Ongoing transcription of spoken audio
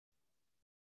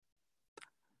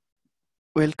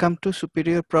Welcome to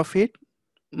Superior Profit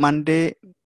Monday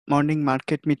morning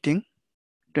market meeting,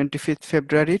 25th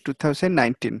February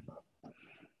 2019.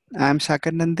 I am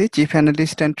Sagar Nandi, Chief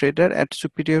Analyst and Trader at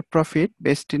Superior Profit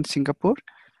based in Singapore.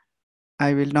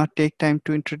 I will not take time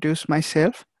to introduce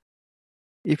myself.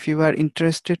 If you are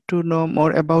interested to know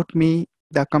more about me,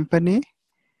 the company,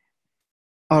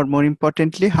 or more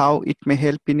importantly, how it may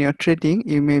help in your trading,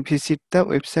 you may visit the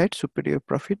website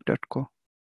superiorprofit.co.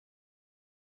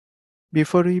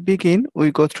 Before we begin,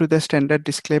 we go through the standard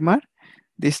disclaimer.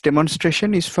 This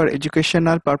demonstration is for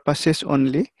educational purposes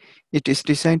only. It is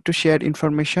designed to share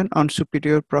information on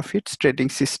Superior Profit's trading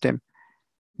system.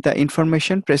 The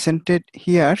information presented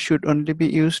here should only be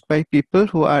used by people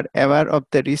who are aware of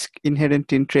the risk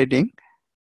inherent in trading.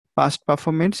 Past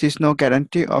performance is no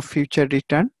guarantee of future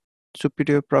return.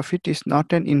 Superior Profit is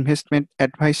not an investment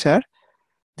advisor.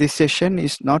 This session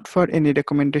is not for any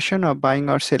recommendation of buying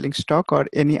or selling stock or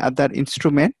any other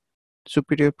instrument.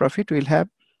 Superior Profit will have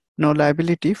no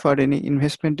liability for any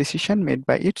investment decision made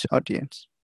by its audience.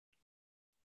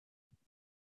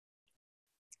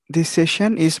 This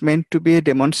session is meant to be a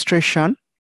demonstration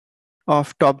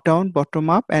of top-down,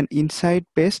 bottom-up, and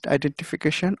insight-based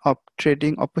identification of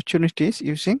trading opportunities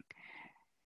using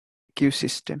Q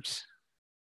systems.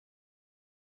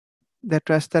 That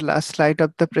was the last slide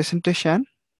of the presentation.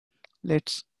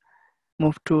 Let's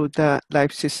move to the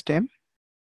live system.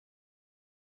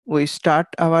 We start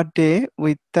our day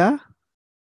with the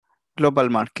global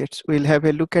markets. We'll have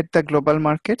a look at the global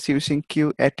markets using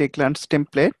Q at a glance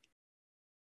template,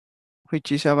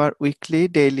 which is our weekly,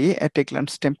 daily at a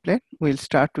glance template. We'll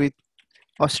start with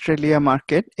Australia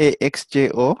market,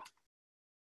 AXJO.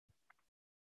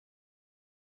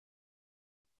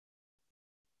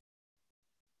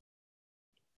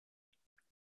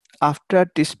 After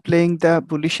displaying the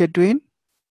bullish headwind,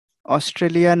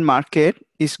 Australian market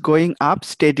is going up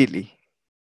steadily.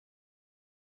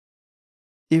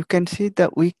 You can see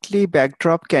the weekly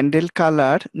backdrop candle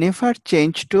color never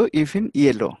changed to even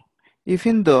yellow,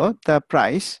 even though the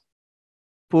price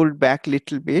pulled back a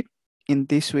little bit in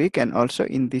this week and also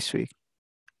in this week.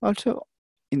 Also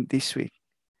in this week.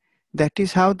 That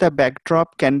is how the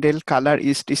backdrop candle color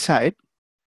is designed.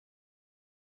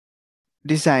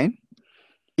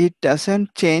 It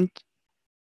doesn't change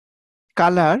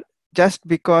color just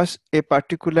because a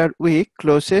particular week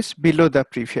closes below the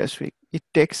previous week. It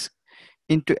takes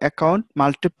into account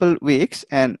multiple weeks,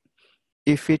 and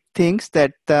if it thinks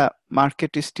that the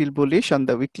market is still bullish on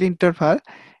the weekly interval,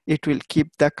 it will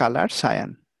keep the color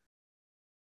cyan.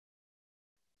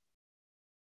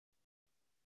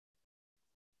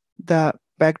 The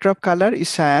backdrop color is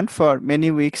cyan for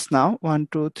many weeks now. 1,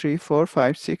 2, 3, 4,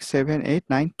 5, 6, 7, 8,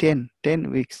 9,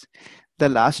 10 weeks. The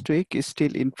last week is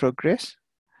still in progress.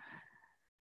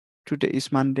 Today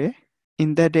is Monday.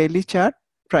 In the daily chart,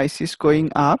 price is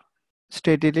going up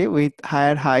steadily with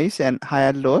higher highs and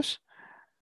higher lows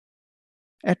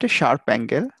at a sharp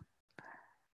angle.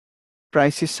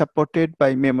 Price is supported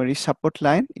by memory support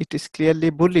line. It is clearly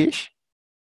bullish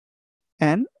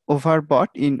and overbought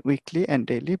in weekly and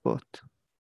daily both.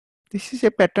 This is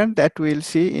a pattern that we'll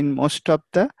see in most of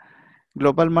the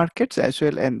global markets as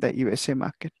well as the USA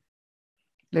market.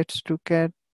 Let's look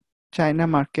at China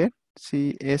market,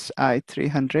 CSI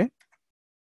 300.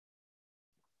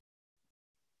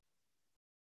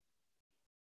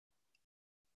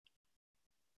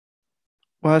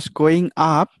 Was going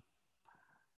up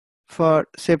for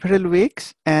several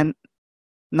weeks, and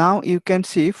now you can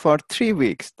see for 3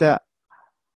 weeks the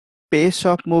pace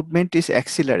of movement is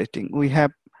accelerating. We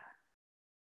have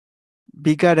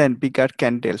bigger and bigger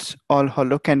candles, all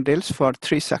hollow candles for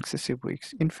 3 successive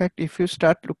weeks. In fact, if you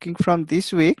start looking from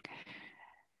this week,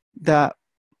 the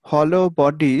hollow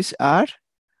bodies are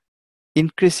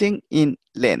increasing in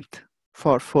length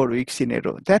for 4 weeks in a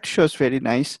row. That shows very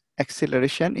nice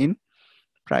acceleration in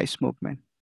price movement.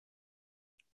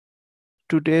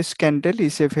 Today's candle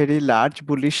is a very large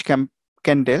bullish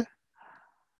candle,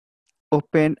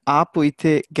 opened up with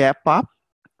a gap up,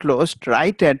 closed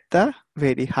right at the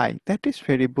very high. That is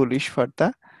very bullish for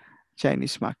the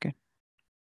Chinese market.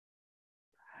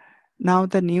 Now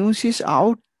the news is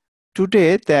out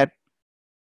today that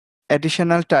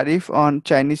additional tariff on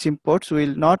Chinese imports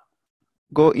will not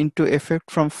go into effect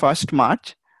from 1st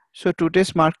March. So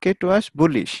today's market was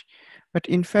bullish. But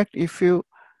in fact, if you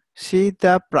see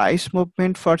the price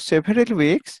movement for several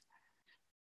weeks,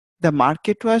 the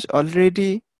market was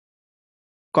already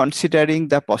considering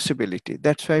the possibility.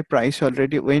 That's why price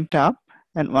already went up,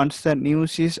 and once the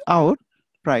news is out,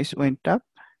 price went up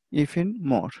even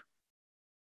more.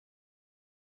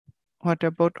 What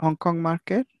about Hong Kong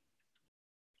market?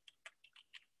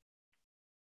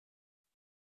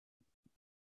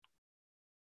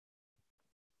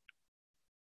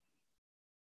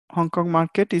 Hong Kong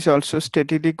market is also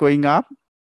steadily going up.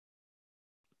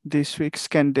 This week's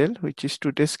candle, which is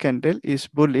today's candle, is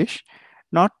bullish.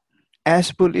 Not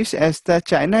as bullish as the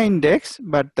China index,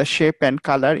 but the shape and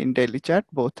color in daily chart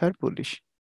both are bullish.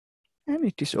 And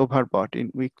it is overbought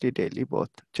in weekly, daily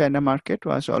both. China market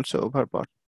was also overbought.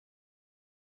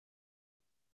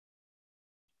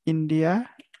 India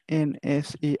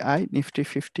NSEI Nifty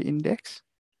 50 index.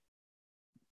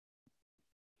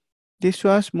 This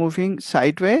was moving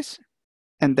sideways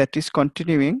and that is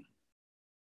continuing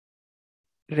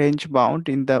range bound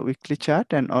in the weekly chart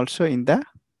and also in the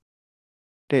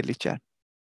daily chart.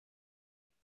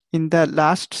 In the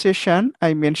last session,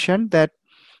 I mentioned that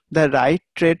the right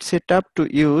trade setup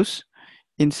to use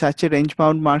in such a range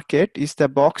bound market is the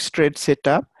box trade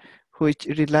setup, which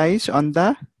relies on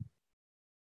the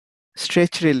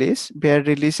stretch release, bear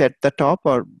release at the top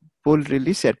or bull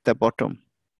release at the bottom.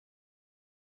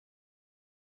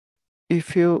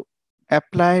 If you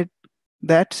applied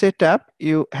that setup,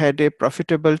 you had a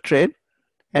profitable trade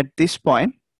at this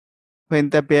point when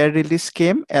the bear release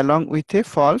came along with a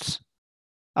false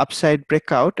upside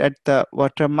breakout at the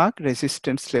watermark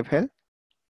resistance level,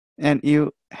 and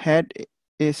you had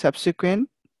a subsequent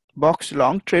box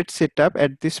long trade setup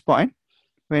at this point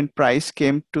when price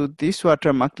came to this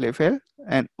watermark level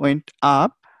and went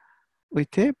up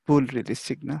with a bull release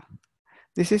signal.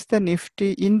 This is the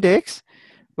Nifty index.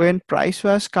 When price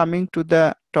was coming to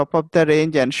the top of the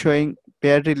range and showing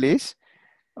bear release,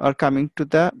 or coming to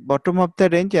the bottom of the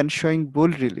range and showing bull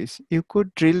release, you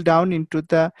could drill down into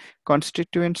the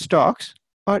constituent stocks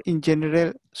or in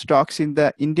general stocks in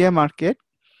the India market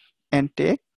and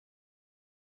take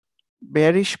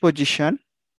bearish position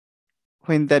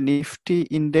when the Nifty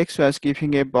index was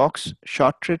giving a box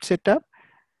short trade setup,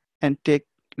 and take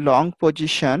long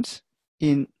positions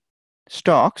in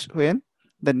stocks when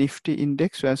the Nifty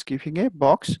index was giving a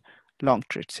box long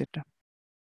trade setup.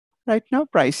 Right now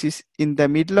price is in the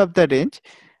middle of the range.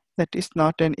 That is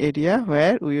not an area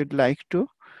where we would like to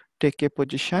take a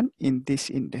position in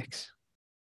this index.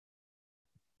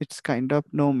 It's kind of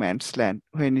no man's land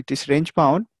when it is range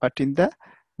bound but in the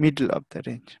middle of the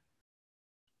range.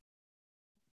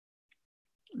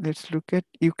 Let's look at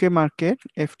UK market,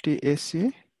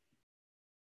 FTSE.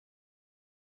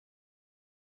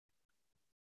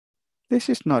 This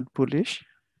is not bullish.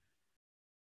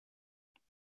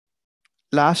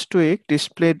 Last week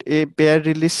displayed a bear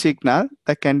release signal.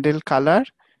 The candle color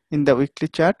in the weekly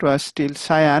chart was still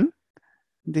cyan.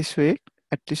 This week,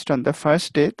 at least on the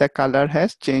first day, the color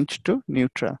has changed to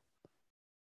neutral.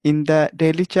 In the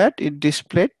daily chart, it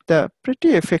displayed the pretty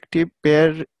effective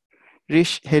bearish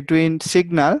headwind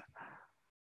signal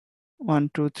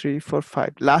 1, 2, 3, 4,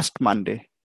 5 last Monday.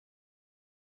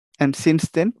 And since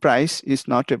then, price is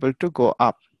not able to go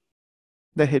up.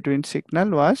 The headwind signal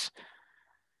was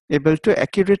able to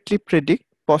accurately predict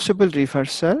possible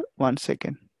reversal once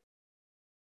again.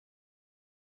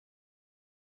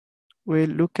 We'll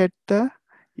look at the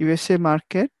USA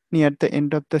market near the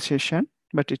end of the session,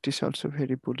 but it is also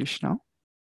very bullish now.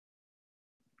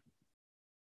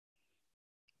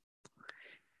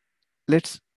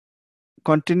 Let's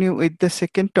continue with the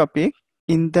second topic.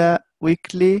 In the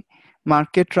weekly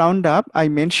market roundup, I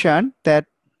mentioned that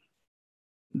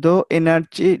though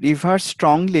energy reversed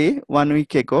strongly 1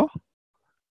 week ago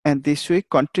and this week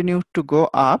continued to go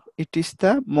up, it is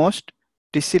the most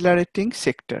decelerating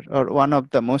sector or one of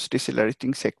the most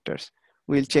decelerating sectors.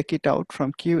 We'll check it out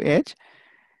from QH.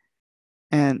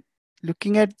 And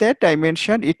looking at that, I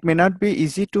mentioned it may not be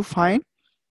easy to find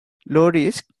low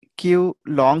risk Q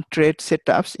long trade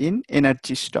setups in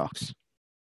energy stocks.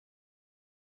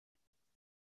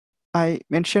 I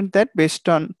mentioned that based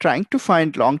on trying to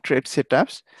find long trade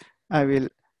setups, I will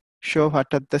show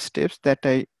what are the steps that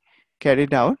I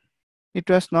carried out. It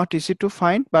was not easy to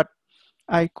find, but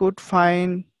I could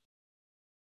find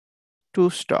two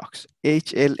stocks,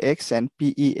 HLX and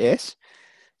PES.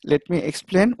 Let me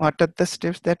explain what are the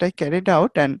steps that I carried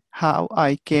out and how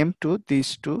I came to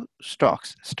these two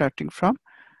stocks, starting from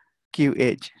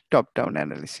QH, top-down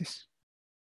analysis.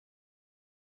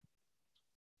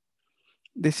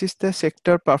 This is the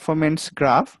sector performance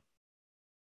graph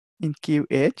in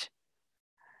QH.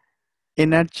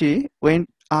 Energy went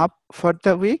up for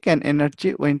the week and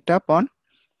energy went up on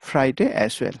Friday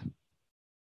as well.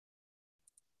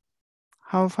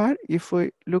 However, if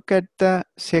we look at the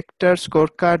sector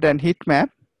scorecard and heat map,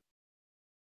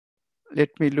 let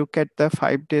me look at the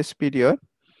 5 days period.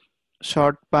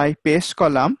 Sort by pace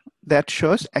column that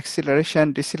shows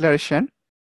acceleration, deceleration.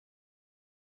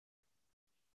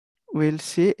 We'll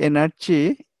see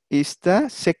energy is the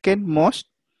second most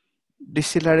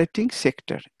decelerating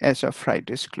sector as of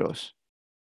Friday's close.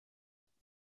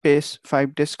 Page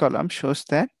 5 days column shows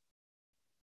that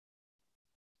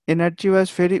energy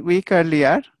was very weak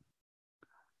earlier,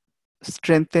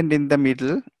 strengthened in the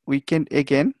middle, weakened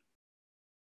again.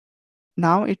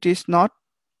 Now it is not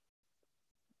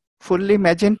fully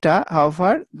magenta,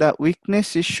 however, the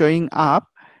weakness is showing up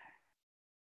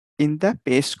in the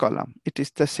base column. It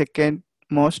is the second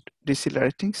most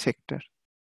decelerating sector.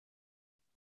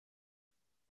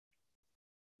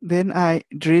 Then I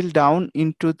drill down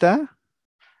into the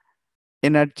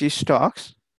energy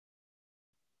stocks.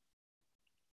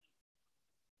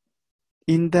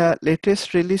 In the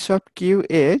latest release of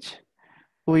QH,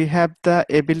 we have the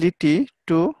ability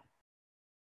to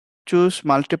choose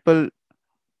multiple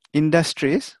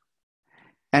industries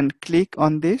and click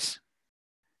on this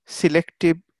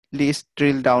selective list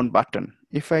drill down button.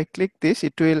 If I click this,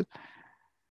 it will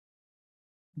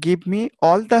give me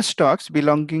all the stocks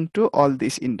belonging to all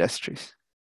these industries.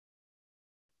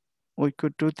 We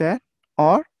could do that,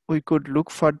 or we could look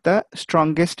for the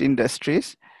strongest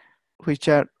industries, which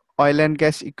are oil and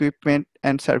gas equipment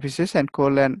and services and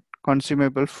coal and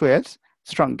consumable fuels,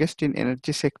 strongest in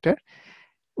energy sector.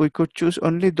 We could choose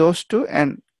only those two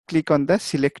and click on the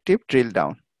selective drill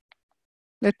down.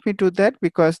 Let me do that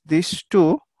because these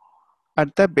two are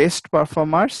the best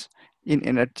performers in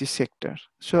energy sector.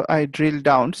 So I drill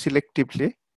down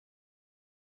selectively.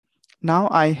 Now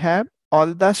I have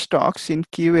all the stocks in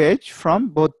QH from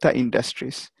both the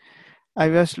industries. I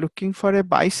was looking for a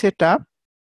buy setup,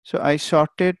 so I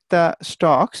sorted the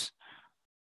stocks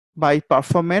by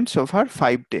performance over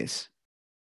 5 days.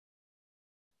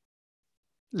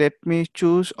 Let me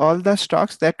choose all the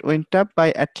stocks that went up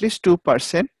by at least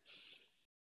 2%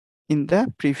 in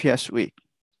the previous week.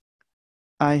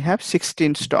 I have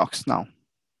 16 stocks now.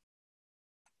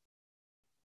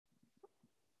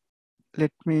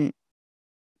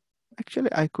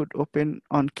 Actually, I could open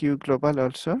on Q Global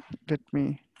also. Let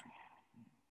me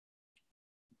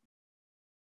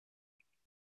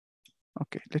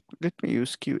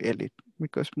use Q Elite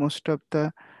because most of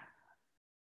the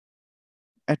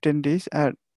attendees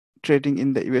are trading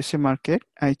in the USA market.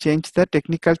 I changed the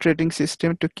technical trading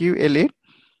system to Q Elite.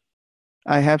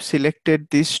 I have selected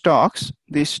these stocks.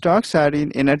 These stocks are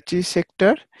in energy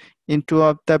sector, in two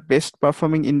of the best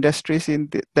performing industries in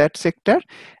that sector,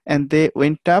 and they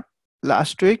went up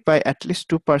last week by at least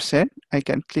 2%. I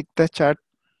can click the chart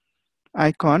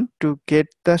icon to get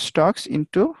the stocks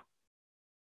into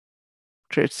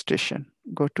TradeStation.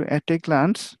 Go to at a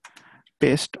glance,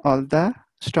 paste all the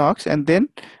stocks, and then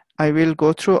I will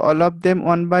go through all of them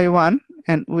one by one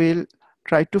and we'll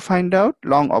try to find out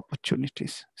long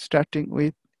opportunities, starting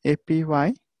with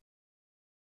APY.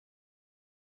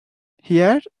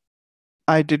 Here,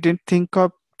 I didn't think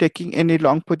of taking any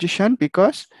long position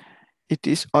because it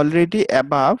is already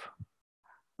above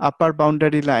upper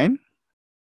boundary line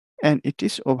and it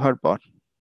is overbought.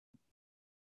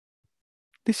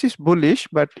 This is bullish,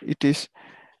 but it is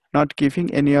not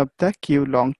giving any of the Q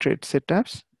long trade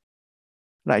setups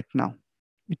right now.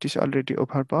 It is already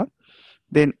overbought.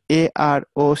 Then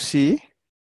AROC.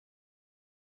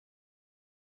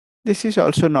 This is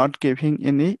also not giving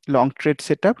any long trade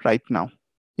setup right now.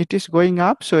 It is going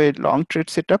up, so a long trade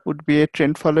setup would be a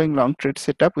trend following long trade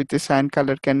setup with a cyan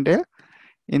color candle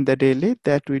in the daily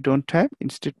that we don't have.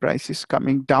 Instead, price is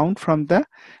coming down from the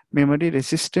memory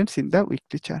resistance in the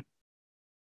weekly chart.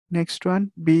 Next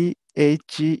one,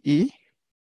 BHGE.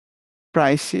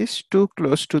 Price is too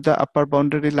close to the upper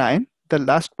boundary line. The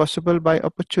last possible buy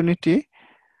opportunity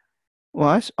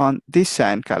was on this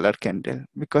cyan color candle.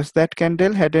 Because that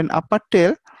candle had an upper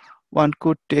tail, one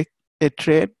could take a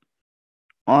trade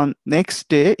on next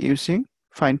day using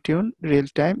fine-tuned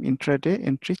real-time intraday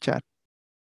entry chart.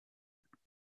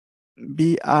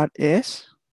 BRS,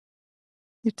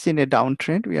 it's in a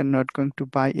downtrend. We are not going to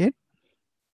buy it.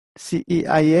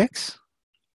 CEIX,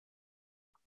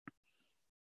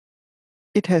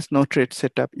 it has no trade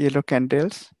setup. Yellow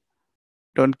candles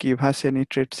don't give us any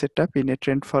trade setup in a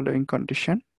trend following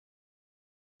condition.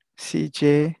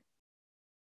 CJ,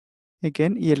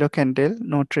 again yellow candle,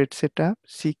 no trade setup.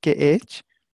 CKH,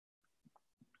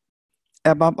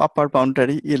 above upper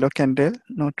boundary, yellow candle,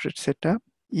 no trade setup.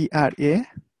 ERA,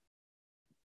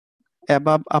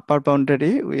 above upper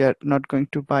boundary, we are not going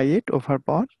to buy it,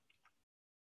 overbought.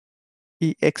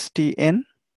 EXTN,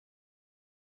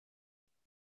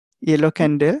 yellow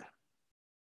candle,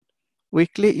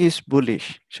 weekly is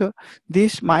bullish. So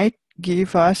this might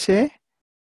give us a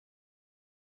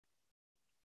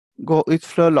go with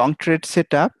flow long trade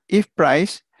setup if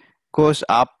price goes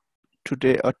up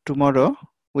today or tomorrow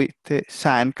with a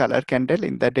cyan color candle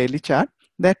in the daily chart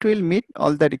that will meet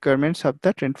all the requirements of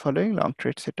the trend following long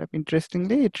trade setup.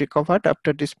 Interestingly, it recovered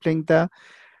after displaying the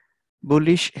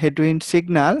bullish headwind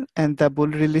signal and the bull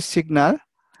release signal.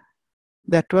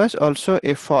 That was also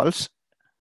a false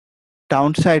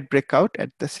downside breakout at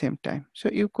the same time. So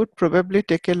you could probably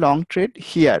take a long trade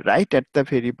here, right at the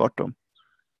very bottom,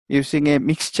 using a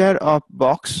mixture of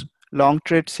box long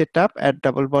trade setup at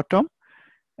double bottom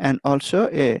and also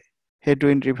a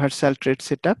headwind reversal trade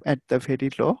setup at the very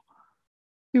low.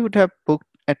 You would have booked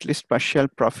at least partial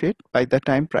profit by the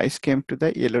time price came to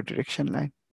the yellow direction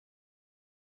line.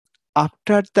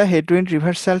 After the headwind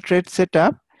reversal trade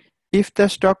setup, if the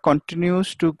stock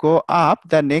continues to go up,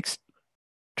 the next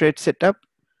trade setup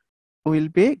will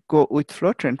be go with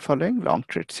flow trend following long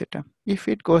trade setup. If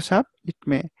it goes up, it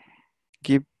may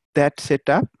give that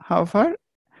setup. However,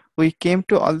 we came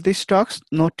to all these stocks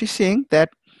noticing that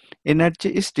energy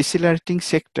is decelerating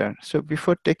sector. So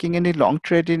before taking any long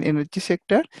trade in energy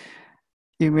sector,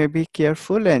 you may be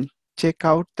careful and check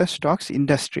out the stock's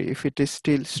industry if it is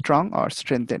still strong or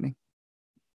strengthening.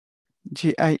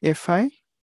 GIFI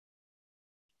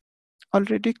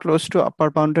already close to upper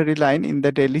boundary line in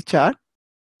the daily chart,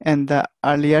 and the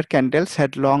earlier candles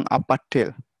had long upper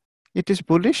tail. It is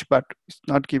bullish, but it's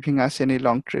not giving us any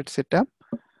long trade setup.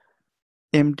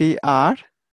 MDR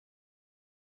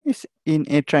is in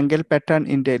a triangle pattern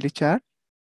in daily chart.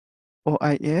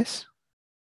 OIS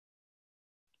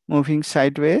moving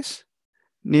sideways,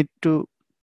 need to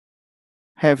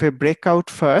have a breakout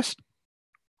first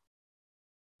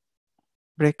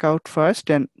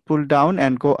and pull down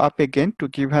and go up again to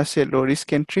give us a low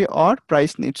risk entry, or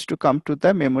price needs to come to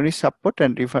the memory support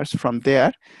and reverse from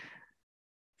there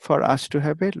for us to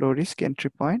have a low risk entry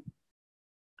point.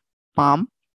 Palm,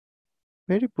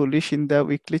 very bullish in the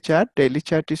weekly chart. Daily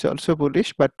chart is also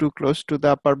bullish, but too close to the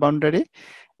upper boundary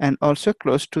and also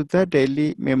close to the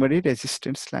daily memory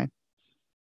resistance line.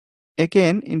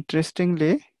 Again,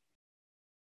 interestingly,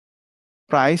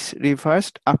 price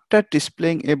reversed after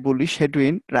displaying a bullish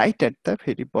headwind right at the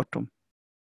very bottom.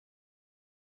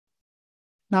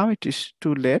 Now it is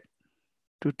too late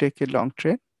to take a long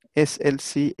trade.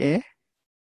 SLCA,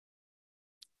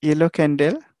 yellow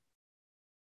candle,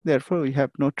 therefore we have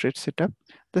no trade setup.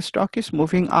 The stock is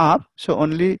moving up, so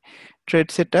only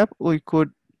trade setup we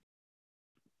could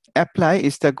apply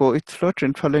is the go with flow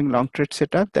trend following long trade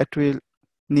setup that will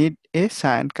need a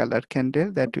cyan color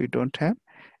candle that we don't have,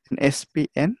 an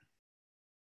SPN,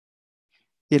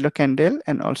 yellow candle,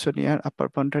 and also near upper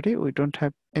boundary we don't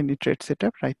have any trade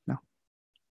setup right now.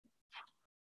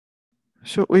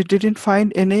 So we didn't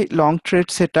find any long trade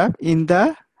setup in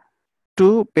the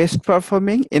two best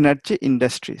performing energy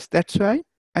industries. That's why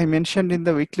I mentioned in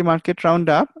the weekly market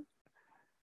roundup,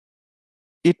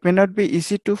 it may not be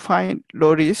easy to find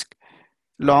low risk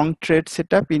long trade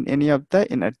setup in any of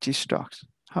the energy stocks.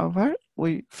 However,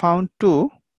 we found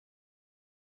two.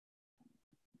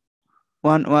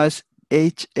 One was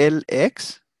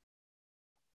HLX.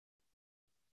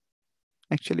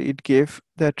 Actually, it gave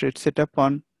the trade setup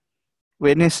on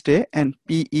Wednesday, and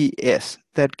PES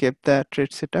that gave the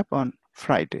trade setup on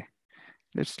Friday.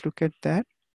 Let's look at that.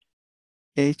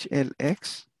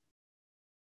 HLX.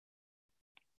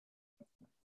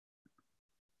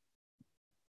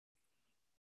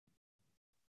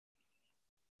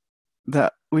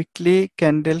 The weekly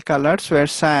candle colors were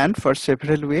cyan for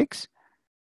several weeks.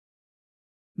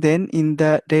 Then in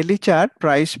the daily chart,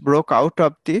 price broke out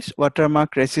of this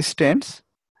watermark resistance,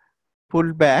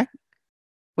 pulled back,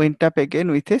 went up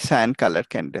again with a cyan color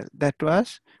candle. That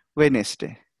was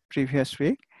Wednesday, previous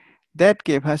week. That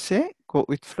gave us a go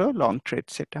with flow long trade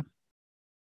setup.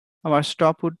 Our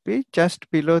stop would be just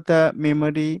below the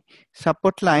memory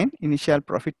support line. Initial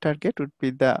profit target would be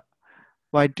the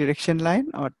y direction line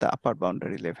or the upper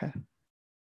boundary level.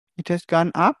 It has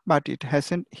gone up, but it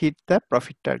hasn't hit the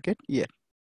profit target yet.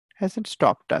 Hasn't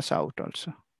stopped us out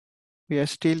also. We are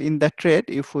still in the trade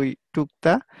if we took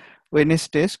the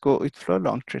Wednesday's go with flow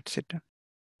long trade setup.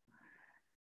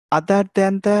 Other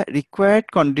than the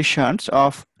required conditions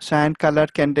of cyan color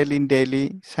candle in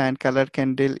daily, cyan color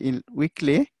candle in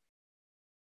weekly,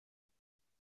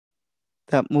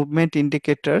 the movement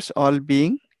indicators all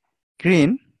being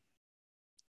green,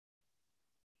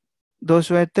 those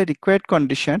were the required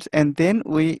conditions. And then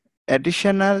we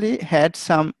additionally had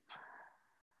some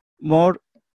more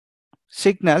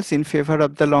signals in favor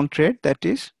of the long trade. That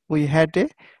is, we had a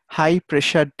high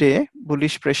pressure day,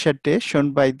 bullish pressure day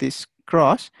shown by this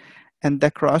cross, and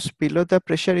the cross below the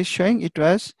pressure is showing it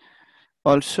was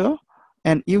also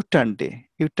an U-turn day.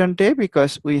 U-turn day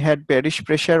because we had bearish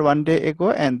pressure one day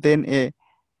ago and then a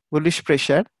bullish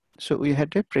pressure. So we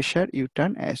had a pressure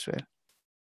U-turn as well.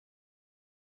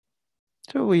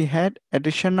 So we had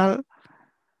additional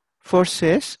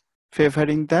forces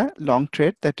favoring the long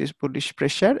trade, that is bullish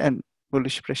pressure and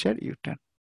bullish pressure U-turn.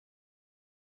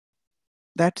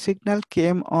 That signal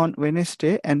came on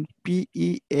Wednesday, and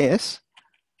PES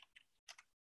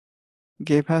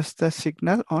gave us the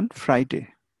signal on Friday.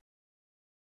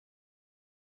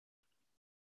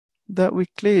 The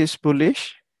weekly is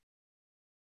bullish,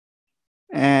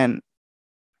 and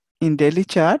in daily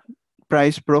chart,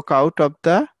 price broke out of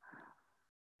the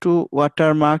two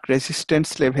watermark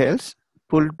resistance levels,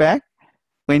 pulled back,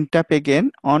 went up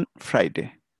again on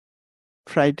Friday.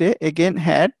 Friday again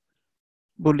had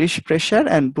bullish pressure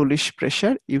and bullish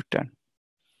pressure U-turn.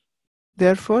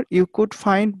 Therefore, you could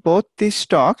find both these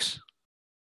stocks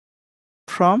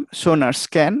from sonar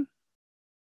scan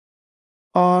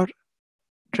or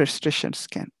TradeStation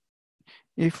scan.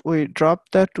 If we drop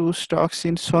the two stocks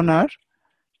in sonar,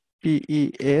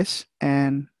 PES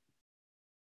and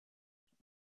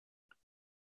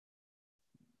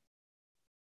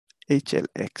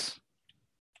HLX.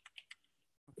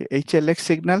 Okay, HLX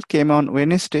signal came on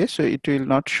Wednesday, so it will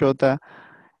not show the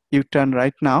U-turn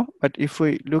right now. But if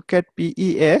we look at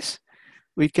PES,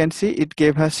 we can see it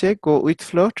gave us a go with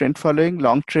flow trend following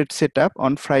long trade setup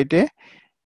on Friday.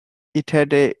 It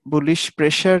had a bullish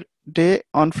pressure day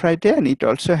on Friday, and it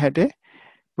also had a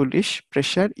bullish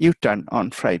pressure U-turn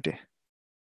on Friday.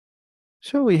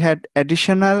 So we had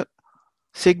additional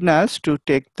signals to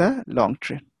take the long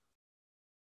trade.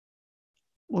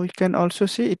 We can also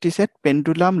see it is at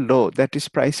pendulum low, that is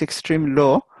price extreme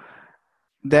low.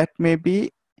 That may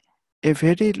be a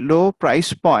very low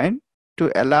price point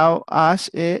to allow us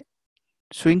a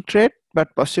swing trade,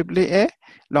 but possibly a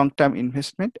long-term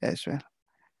investment as well.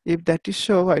 If that is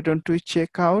so, why don't we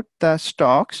check out the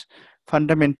stocks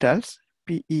fundamentals,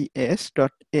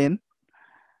 PES.N.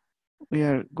 We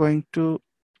are going to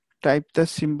type the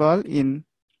symbol in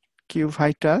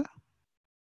QVital.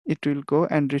 It will go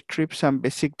and retrieve some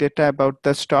basic data about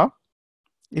the stock.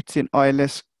 It's in oil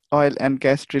and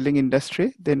gas drilling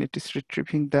industry. Then it is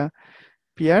retrieving the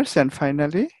peers, and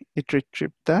finally it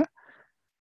retrieved the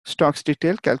stocks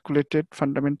detail calculated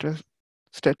fundamental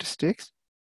statistics.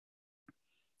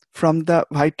 From the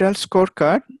vital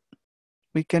scorecard,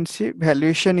 we can see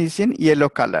valuation is in yellow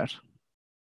color.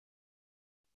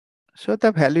 So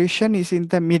the valuation is in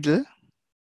the middle.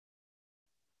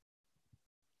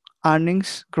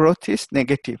 Earnings growth is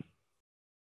negative.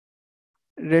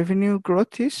 Revenue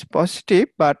growth is positive,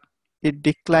 but it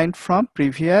declined from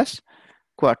previous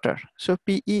quarter. So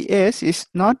PES is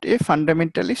not a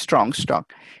fundamentally strong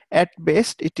stock. At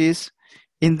best, it is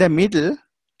in the middle.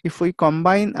 If we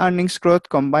combine earnings growth,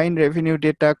 combine revenue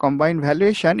data, combine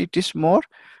valuation, it is more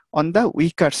on the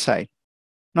weaker side,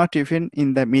 not even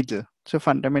in the middle. So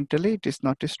fundamentally, it is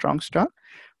not a strong stock.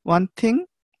 One thing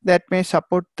that may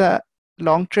support the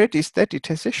long trade is that it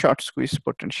has a short squeeze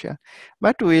potential.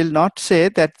 But we will not say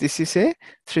that this is a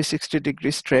 360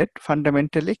 degrees trade.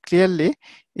 Fundamentally, clearly,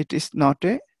 it is not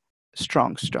a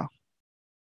strong stock.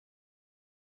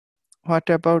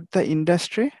 What about the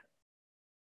industry?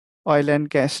 Oil and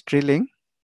gas drilling.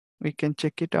 We can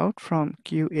check it out from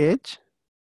QH.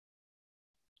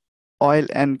 Oil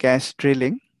and gas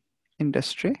drilling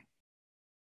industry.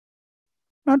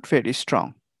 Not very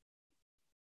strong.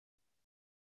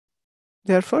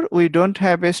 Therefore, we don't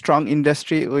have a strong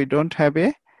industry. We don't have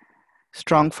a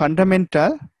strong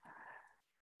fundamental.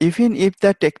 Even if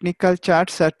the technical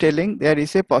charts are telling there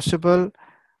is a possible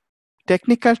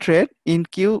technical trade in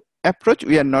Q approach,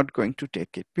 we are not going to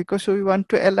take it because we want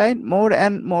to align more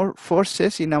and more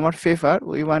forces in our favor.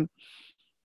 We want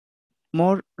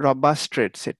more robust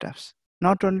trade setups,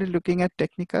 not only looking at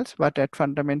technicals, but at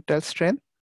fundamental strength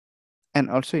and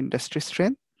also industry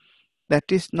strength. That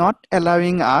is not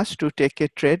allowing us to take a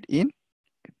trade in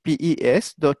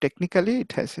PES, though technically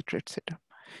it has a trade setup.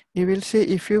 You will see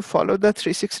if you follow the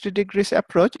 360 degrees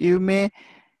approach, you may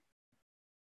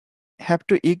have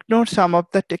to ignore some of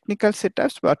the technical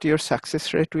setups, but your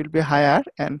success rate will be higher,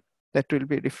 and that will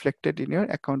be reflected in your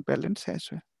account balance as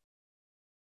well.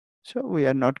 So we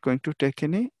are not going to take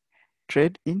any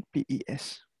trade in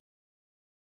PES.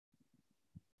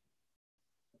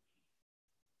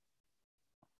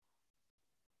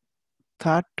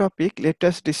 Third topic, let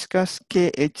us discuss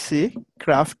KHC,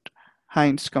 Kraft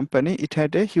Heinz Company. It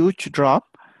had a huge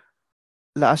drop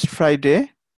last Friday,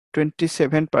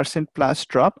 27% plus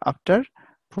drop after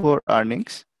poor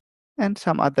earnings, and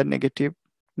some other negative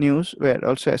news were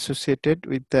also associated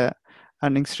with the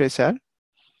earnings result.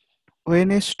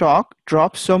 When a stock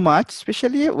drops so much,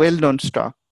 especially a well-known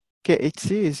stock,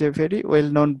 KHC is a very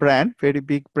well-known brand, very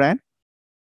big brand,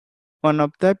 one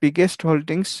of the biggest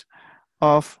holdings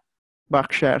of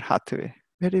Berkshire Hathaway,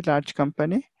 very large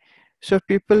company. So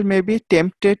people may be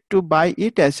tempted to buy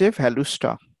it as a value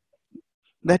stock.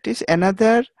 That is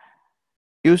another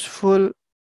useful,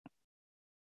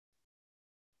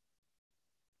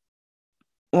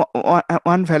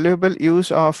 one valuable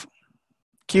use of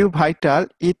Q Vital.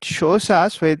 It shows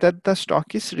us whether the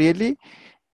stock is really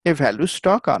a value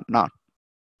stock or not.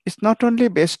 It's not only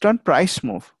based on price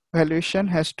move. Valuation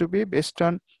has to be based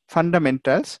on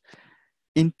fundamentals.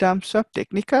 In terms of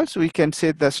technicals, we can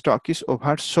say the stock is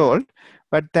oversold,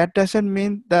 but that doesn't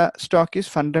mean the stock is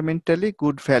fundamentally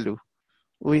good value.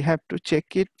 We have to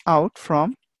check it out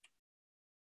from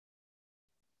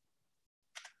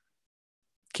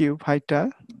Q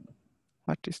Vital.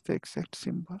 What is the exact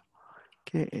symbol?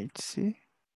 KHC.O.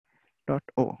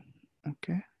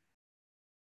 Okay.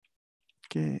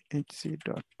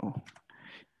 KHC.O.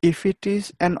 If it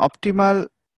is an optimal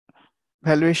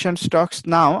valuation stocks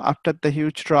now after the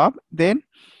huge drop, then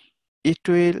it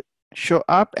will show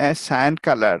up as cyan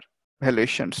color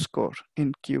valuation score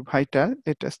in Q Vital.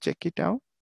 Let us check it out.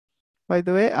 By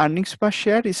the way, earnings per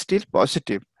share is still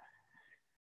positive.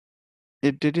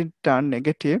 It didn't turn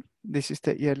negative. This is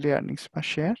the yearly earnings per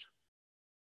share.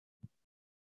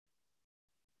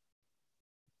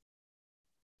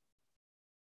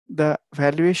 The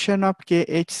valuation of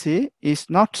KHC is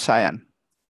not cyan.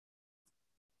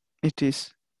 It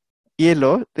is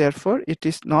yellow, therefore it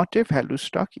is not a value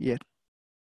stock yet.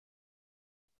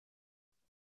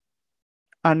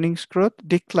 Earnings growth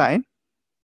declined,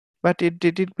 but it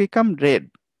didn't become red.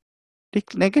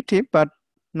 Negative, but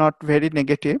not very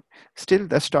negative. Still,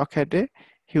 the stock had a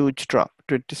huge drop,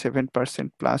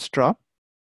 27% plus drop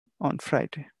on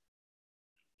Friday.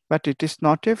 But it is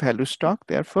not a value stock,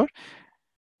 therefore,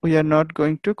 we are not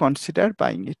going to consider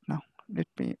buying it now. Let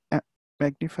me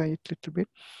magnify it a little bit.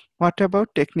 What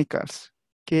about technicals?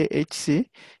 KHC,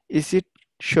 is it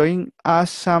showing us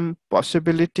some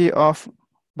possibility of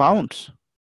bounce?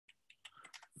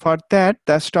 For that,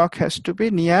 the stock has to be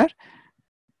near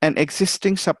an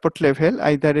existing support level,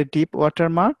 either a deep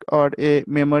watermark or a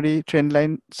memory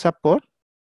trendline support,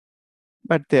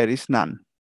 but there is none.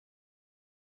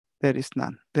 There is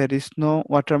none. There is no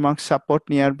watermark support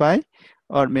nearby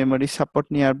or memory support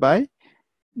nearby,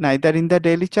 neither in the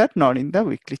daily chart nor in the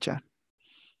weekly chart.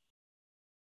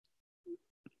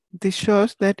 This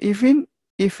shows that even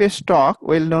if a stock,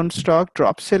 well-known stock,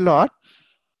 drops a lot,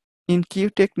 in Q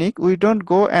technique, we don't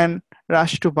go and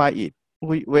rush to buy it.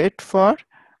 We wait for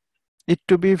it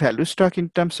to be value stock in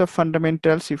terms of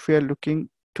fundamentals if we are looking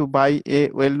to buy a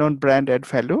well-known brand at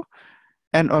value.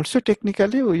 And also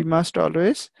technically, we must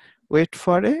always wait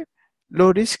for a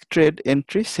low-risk trade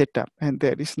entry setup, and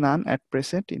there is none at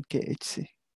present in KHC.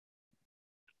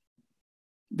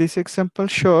 This example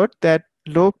showed that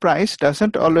low price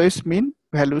doesn't always mean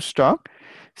value stock.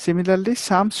 Similarly,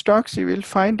 some stocks you will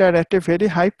find are at a very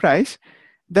high price.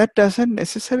 That doesn't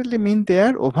necessarily mean they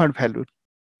are overvalued.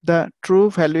 The true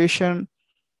valuation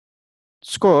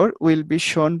score will be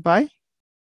shown by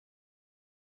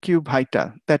Q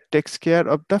Vital, that takes care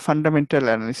of the fundamental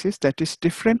analysis that is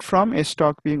different from a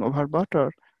stock being overbought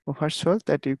or oversold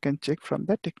that you can check from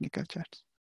the technical charts.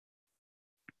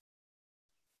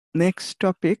 Next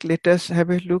topic, let us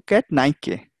have a look at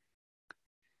Nike.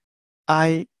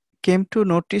 I came to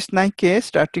notice Nike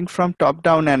starting from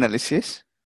top-down analysis.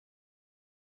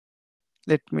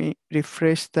 Let me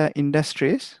refresh the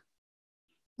industries.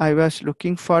 I was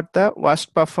looking for the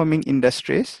worst performing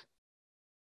industries,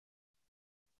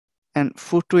 and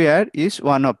footwear is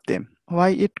one of them. Why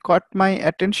it caught my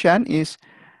attention is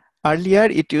earlier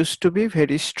it used to be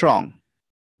very strong.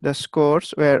 The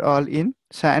scores were all in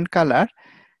cyan color,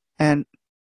 and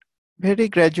very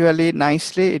gradually,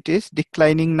 nicely, it is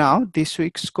declining now. This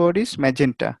week's score is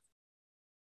magenta.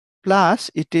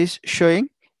 Plus, it is showing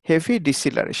heavy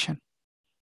deceleration.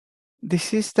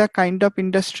 This is the kind of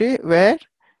industry where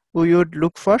we would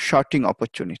look for shorting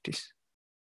opportunities.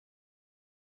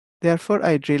 Therefore,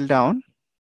 I drill down.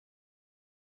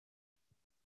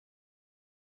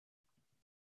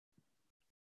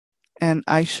 And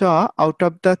I saw out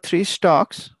of the 3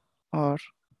 stocks, or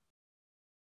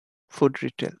food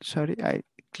retail, sorry, I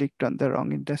clicked on the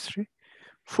wrong industry.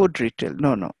 Food retail,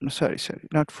 no, sorry,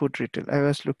 not food retail. I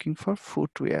was looking for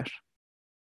footwear.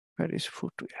 Where is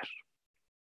footwear?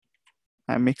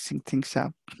 I'm mixing things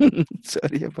up.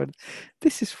 Sorry about it.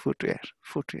 This is footwear.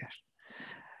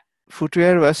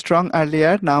 Footwear was strong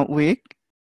earlier, now weak.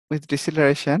 With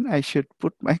deceleration, I should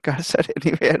put my cursor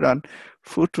anywhere on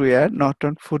footwear, not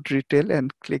on food retail,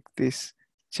 and click this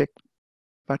check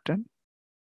button.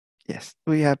 Yes,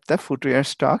 we have the footwear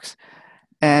stocks.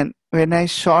 And when I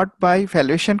sort by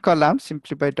valuation column,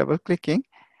 simply by double clicking,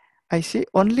 I see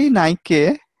only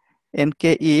Nike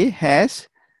NKE has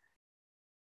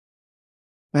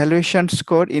valuation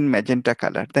score in magenta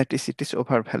color. That is, it is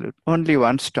overvalued. Only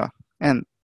one stock. And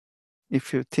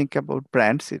if you think about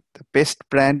brands, the best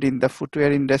brand in the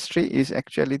footwear industry is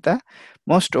actually the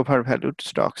most overvalued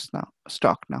stock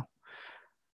now.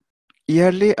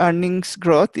 Yearly earnings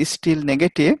growth is still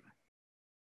negative.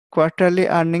 Quarterly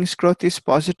earnings growth is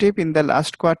positive in the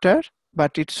last quarter,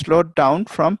 but it slowed down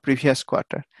from previous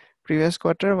quarter. Previous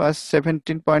quarter was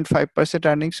 17.5%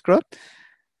 earnings growth.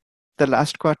 The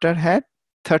last quarter had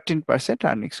 13%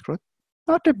 earnings growth.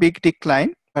 Not a big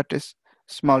decline, but a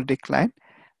small decline.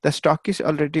 The stock is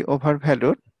already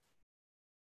overvalued.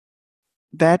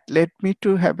 That led me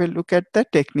to have a look at the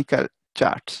technical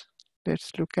charts.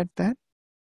 Let's look at that.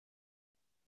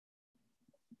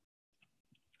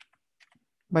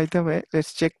 By the way,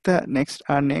 let's check the next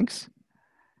earnings.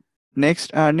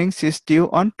 Next earnings is due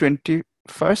on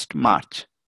 21st March,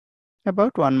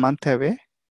 about 1 month away.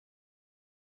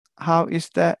 How is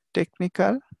the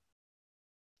technical?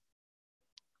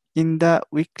 In the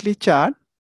weekly chart,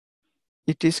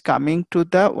 it is coming to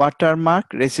the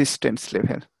watermark resistance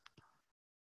level,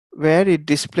 where it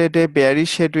displayed a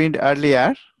bearish headwind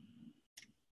earlier.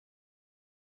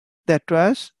 That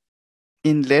was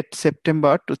in late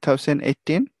September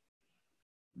 2018.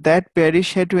 That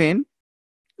bearish headwind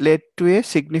led to a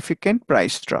significant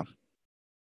price drop.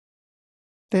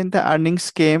 Then the earnings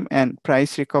came and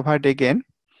price recovered again.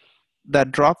 The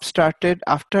drop started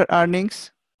after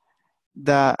earnings.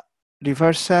 The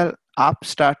reversal up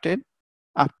started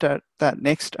after the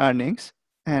next earnings,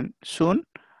 and soon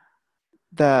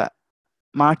the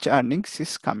March earnings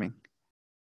is coming.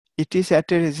 It is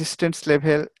at a resistance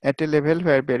level, at a level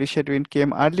where bearish headwind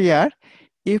came earlier.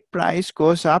 If price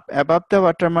goes up above the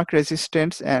watermark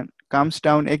resistance and comes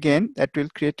down again, that will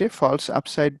create a false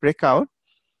upside breakout.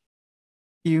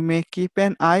 You may keep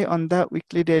an eye on the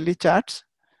weekly daily charts.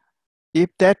 If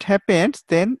that happens,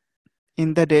 then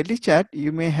in the daily chart,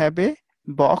 you may have a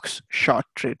box short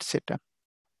trade setup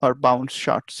or bounce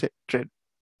short trade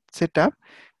setup,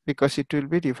 because it will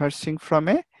be reversing from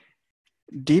a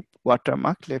deep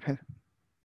watermark level.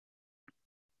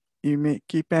 You may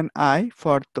keep an eye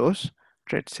for those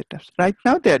trade setups. Right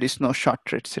now, there is no short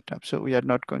trade setup, so we are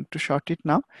not going to short it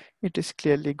now. It is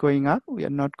clearly going up. We are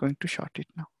not going to short it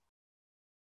now.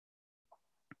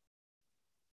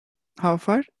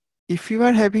 However, if you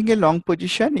are having a long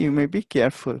position, you may be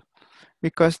careful,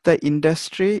 because the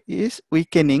industry is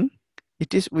weakening.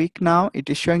 It is weak now. It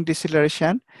is showing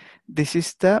deceleration. This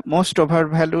is the most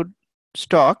overvalued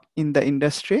stock in the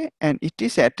industry, and it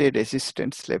is at a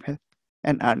resistance level,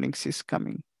 and earnings is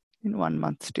coming in 1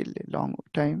 month, still a long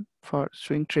time for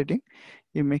swing trading.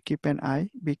 You may keep an eye,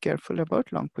 be careful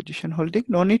about long position holding.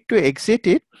 No need to exit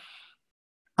it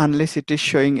unless it is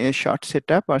showing a short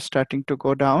setup or starting to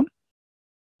go down.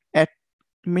 At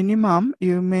minimum,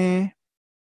 you may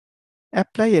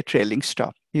apply a trailing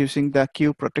stop using the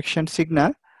Q protection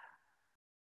signal.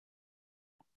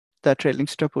 The trailing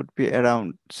stop would be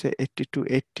around, say, 80 to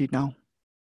 80 now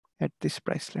at this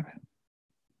price level.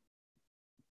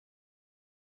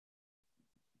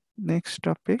 Next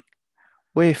topic,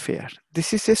 Wayfair.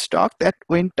 This is a stock that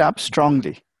went up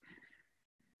strongly.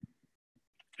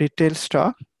 Retail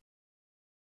stock.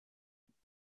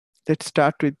 Let's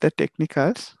start with the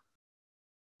technicals.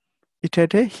 It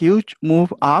had a huge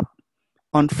move up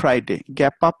on Friday,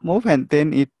 gap up move, and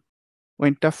then it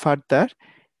went up further.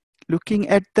 Looking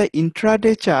at the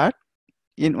intraday chart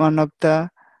in one of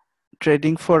the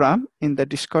trading forum, in the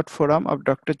Discord forum of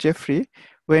Dr. Jeffrey,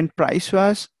 when price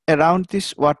was around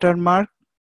this watermark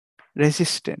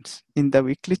resistance in the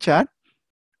weekly chart,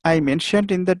 I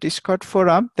mentioned in the Discord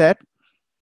forum that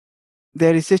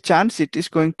there is a chance it is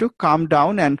going to come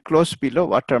down and close below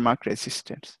watermark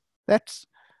resistance. That's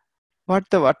what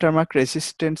the watermark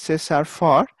resistances are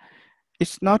for.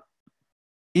 It's not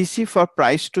easy for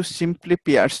price to simply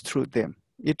pierce through them.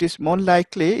 It is more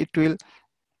likely it will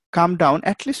come down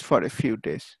at least for a few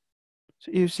days.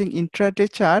 So using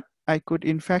intraday chart, I could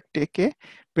in fact take a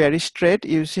bearish trade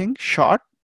using short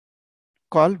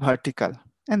call vertical,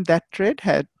 and that trade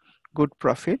had good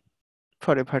profit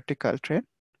for a vertical trade.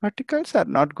 Verticals are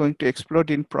not going to explode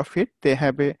in profit. They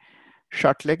have a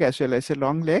short leg as well as a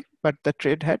long leg, but the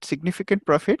trade had significant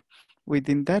profit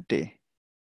within the day.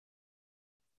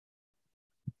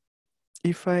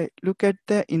 If I look at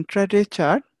the intraday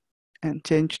chart and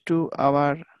change to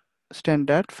our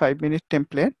standard 5-minute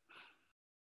template,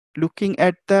 looking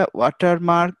at the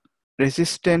watermark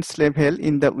resistance level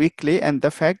in the weekly and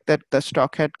the fact that the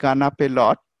stock had gone up a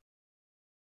lot.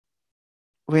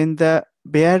 When the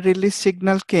bear release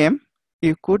signal came,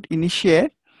 you could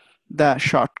initiate the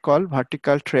short call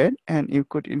vertical trade, and you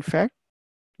could in fact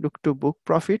look to book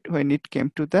profit when it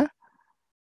came to the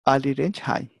early range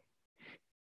high.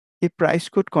 If price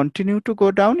could continue to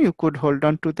go down, you could hold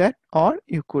on to that, or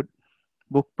you could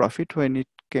book profit when it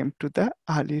came to the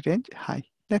early range high.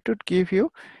 That would give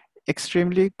you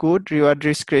extremely good reward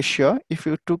risk ratio. If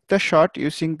you took the short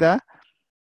using the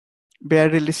bear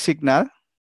release signal,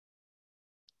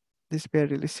 this bear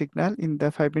release signal in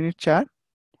the 5-minute chart,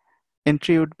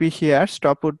 entry would be here,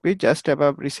 stop would be just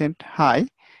above recent high,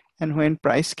 and when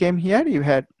price came here, you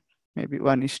had maybe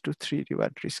 1:3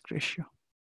 reward risk ratio.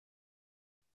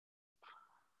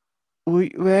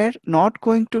 We were not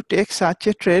going to take such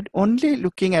a trade only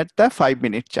looking at the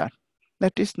 5-minute chart.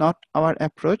 That is not our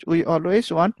approach. We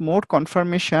always want more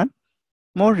confirmation,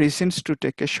 more reasons to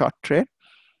take a short trade,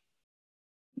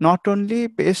 not only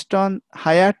based on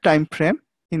higher time frame,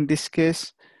 in this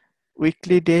case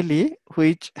weekly daily,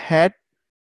 which had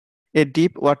a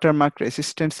deep watermark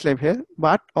resistance level,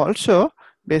 but also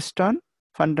based on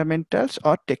fundamentals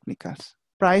or technicals.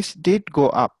 Price did go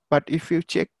up, but if you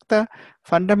check the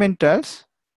fundamentals,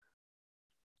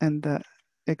 and the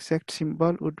exact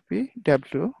symbol would be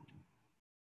W,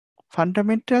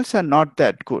 fundamentals are not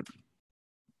that good.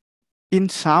 In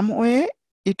some way,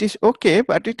 it is okay,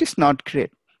 but it is not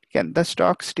great. Can the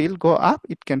stock still go up?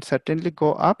 It can certainly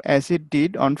go up as it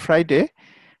did on Friday.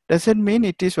 Doesn't mean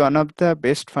it is one of the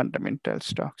best fundamental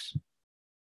stocks.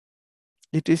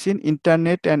 It is in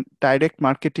internet and direct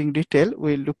marketing retail.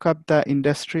 We'll look up the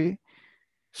industry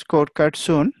scorecard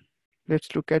soon.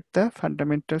 Let's look at the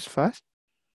fundamentals first.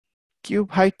 Q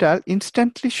Vital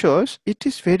instantly shows it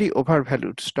is very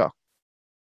overvalued stock.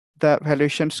 The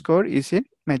valuation score is in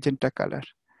magenta color.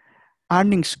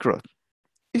 Earnings growth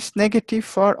is negative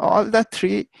for all the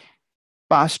 3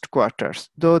 past quarters,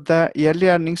 though the yearly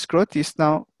earnings growth is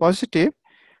now positive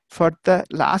for the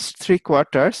last 3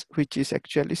 quarters, which is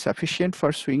actually sufficient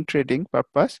for swing trading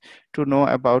purpose. To know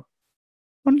about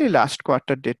only last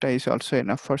quarter data is also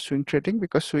enough for swing trading,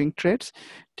 because swing trades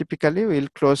typically will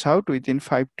close out within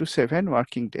 5 to 7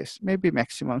 working days, maybe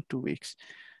maximum 2 weeks.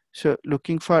 So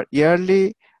looking for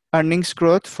yearly earnings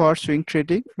growth for swing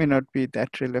trading may not be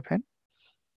that relevant.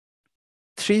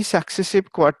 3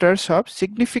 successive quarters of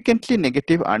significantly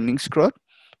negative earnings growth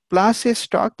plus a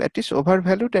stock that is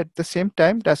overvalued at the same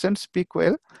time doesn't speak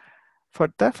well for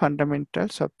the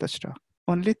fundamentals of the stock.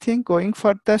 Only thing going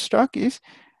for the stock is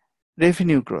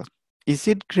revenue growth. Is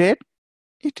it great?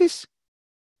 It is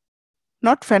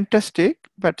not fantastic,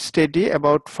 but steady,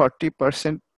 about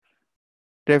 40%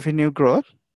 revenue growth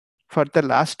for the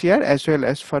last year as well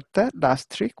as for the last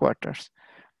 3 quarters.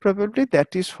 Probably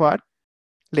that is what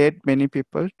led many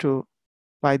people to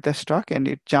buy the stock, and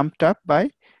it jumped up by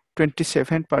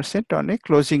 27% on a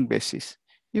closing basis.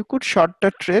 You could short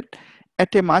the trade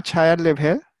at a much higher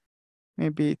level,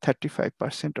 maybe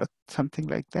 35% or something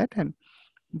like that, and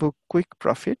book quick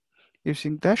profit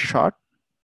using the short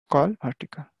call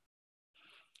vertical.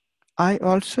 I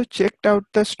also checked out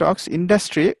the stocks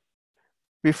industry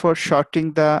before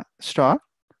shorting the stock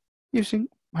using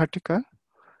vertical.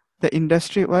 The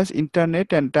industry was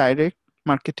internet and direct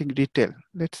marketing retail.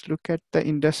 Let's look at the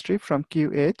industry from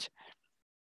QH.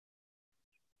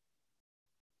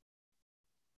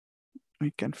 We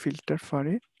can filter for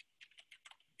it.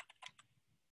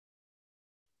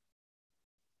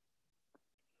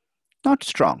 Not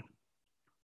strong.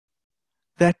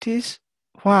 That is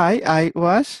why I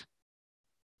was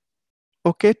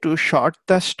okay to short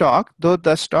the stock, though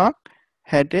the stock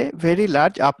had a very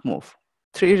large up move.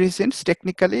 3 reasons.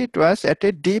 Technically, it was at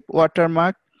a deep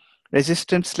watermark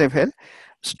resistance level.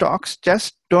 Stocks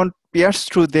just don't pierce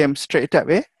through them straight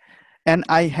away. And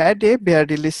I had a bear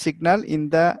release signal in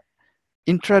the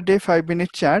intraday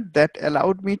 5-minute chart that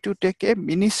allowed me to take a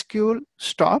minuscule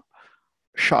stop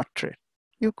short trade.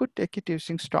 You could take it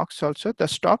using stocks also. The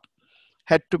stop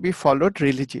had to be followed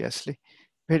religiously.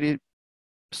 Very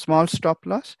small stop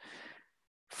loss.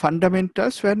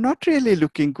 Fundamentals were not really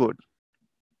looking good.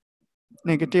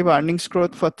 Negative earnings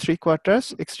growth for 3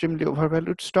 quarters, extremely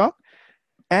overvalued stock,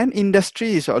 and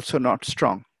industry is also not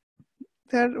strong.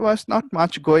 There was not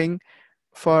much going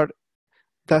for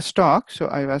the stock, so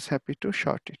I was happy to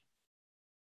short it.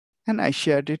 And I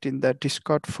shared it in the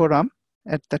Discord forum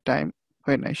at the time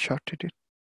when I shorted it.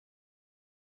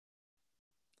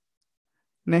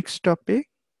 Next topic.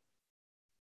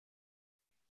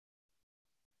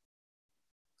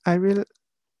 I will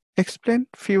explain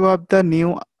few of the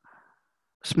new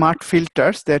smart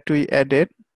filters that we added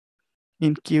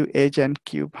in Q Edge and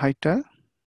Q Vital.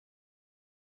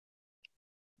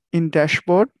 In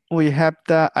dashboard, we have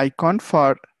the icon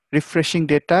for refreshing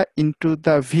data into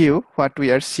the view, what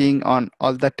we are seeing on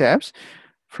all the tabs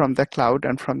from the cloud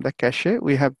and from the cache.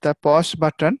 We have the pause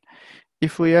button.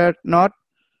 If we are not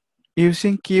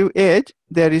using Q Edge,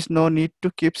 there is no need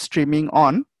to keep streaming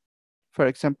on. For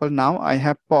example, now I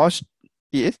have paused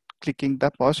it, clicking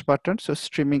the pause button, so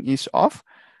streaming is off.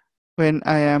 When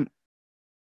I am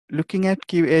looking at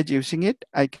Q Edge using it,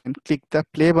 I can click the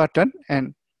play button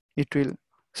and it will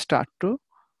start to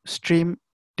stream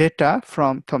data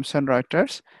from Thomson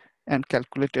Reuters and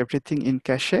calculate everything in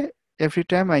cache. Every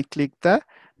time I click the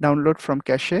download from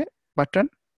cache button,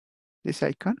 this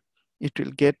icon, it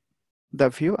will get the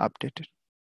view updated.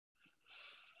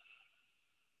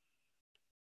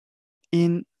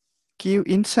 In Q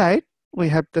Insight, we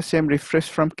have the same refresh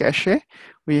from cache.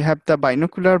 We have the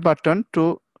binocular button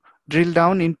to drill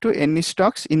down into any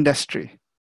stock's industry.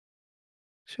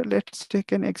 So let's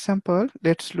take an example.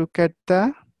 Let's look at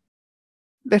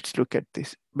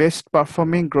this best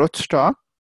performing growth stock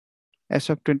as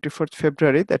of 24th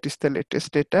February. That is the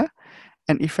latest data.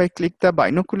 And if I click the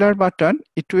binocular button,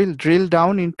 it will drill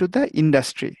down into the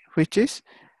industry, which is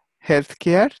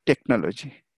healthcare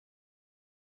technology.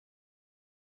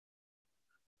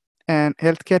 And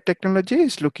healthcare technology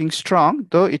is looking strong,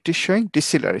 though it is showing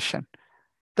deceleration.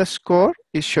 The score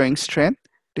is showing strength.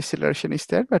 Deceleration is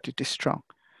there, but it is strong.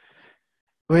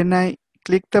 When I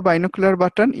click the binocular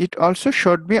button, it also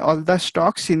showed me all the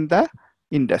stocks in the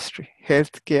industry,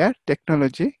 healthcare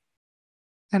technology.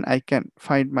 And I can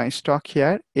find my stock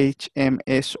here,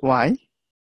 HMSY,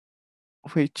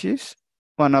 which is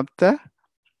one of the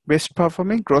best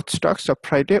performing growth stocks of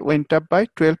Friday, went up by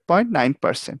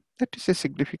 12.9%. That is a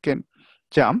significant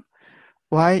jump.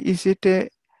 Why is it a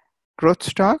growth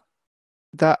stock?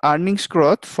 The earnings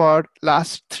growth for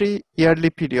last 3 yearly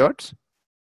periods,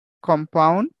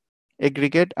 compound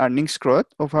aggregate earnings growth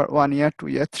over 1 year, 2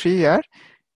 year, 3 year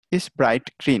is bright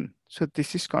green. So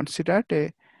this is considered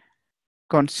a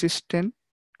consistent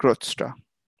growth stock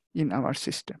in our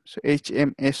system. So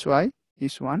HMSY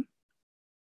is one.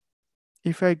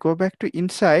 If I go back to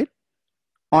Insight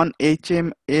on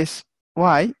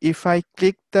HMSY, if I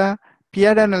click the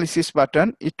peer analysis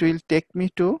button, it will take me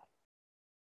to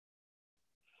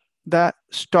the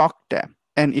stock tab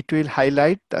and it will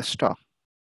highlight the stock.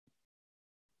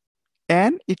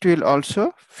 And it will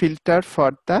also filter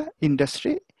for the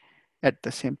industry at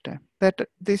the same time.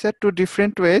 These are two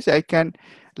different ways I can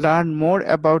learn more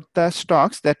about the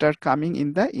stocks that are coming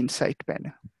in the Insight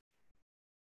panel.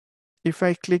 If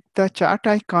I click the chart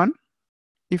icon,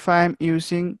 if I am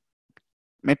using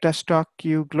Metastock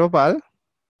Q Global,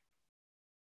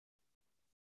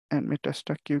 and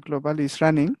Metastock Q Global is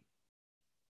running,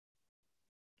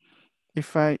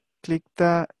 if I click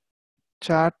the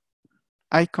chart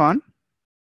icon,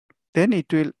 then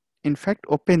it will in fact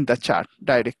open the chart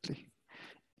directly.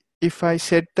 If I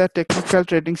set the technical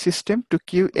trading system to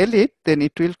Q Elite, then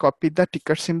it will copy the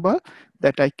ticker symbol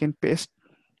that I can paste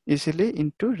easily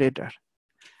into Radar.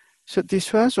 So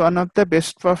this was one of the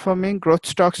best performing growth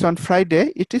stocks on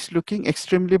Friday. It is looking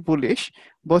extremely bullish,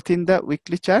 both in the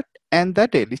weekly chart and the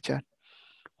daily chart.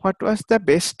 What was the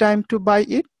best time to buy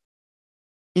it?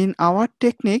 In our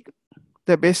technique,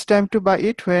 the best time to buy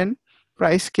it when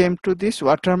price came to this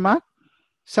watermark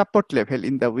support level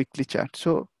in the weekly chart.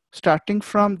 So starting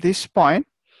from this point,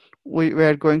 we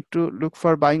were going to look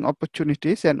for buying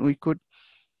opportunities and we could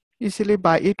easily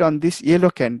buy it on this yellow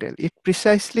candle. It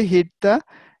precisely hit the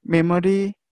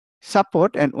memory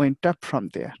support and went up from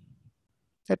there.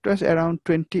 That was around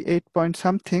 28 point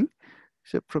something.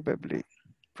 So probably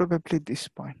this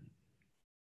point.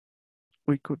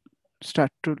 We could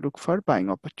start to look for buying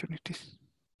opportunities.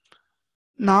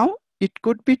 Now it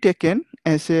could be taken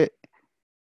as a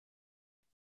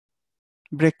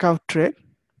breakout trade,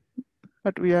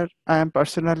 but I am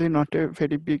personally not a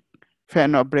very big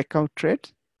fan of breakout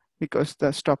trades because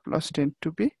the stop loss tend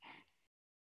to be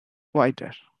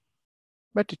wider.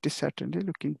 But it is certainly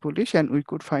looking bullish and we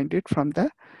could find it from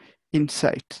the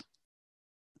insights,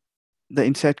 the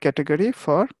insight category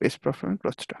for best performing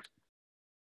growth stock.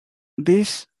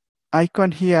 This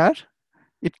icon here,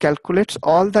 it calculates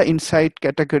all the insight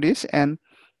categories and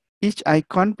each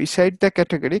icon beside the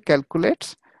category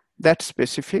calculates that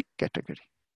specific category.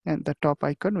 And the top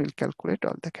icon will calculate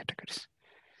all the categories.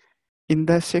 In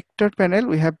the sector panel,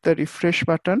 we have the refresh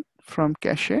button from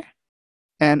cache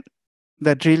and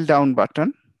the drill down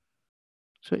button.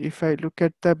 So if I look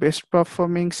at the best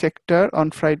performing sector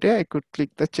on Friday, I could click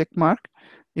the check mark.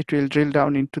 It will drill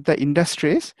down into the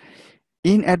industries.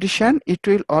 In addition, it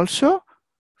will also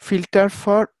filter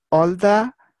for all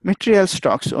the material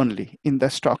stocks only in the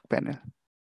stock panel.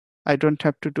 I don't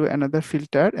have to do another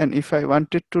filter. And if I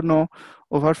wanted to know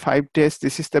over 5 days,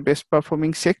 this is the best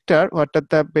performing sector, what are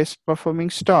the best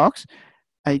performing stocks,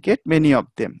 I get many of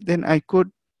them. Then I could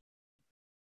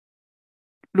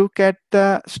look at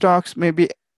the stocks, maybe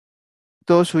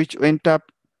those which went up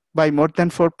by more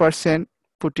than 4%,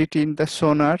 put it in the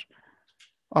Sonar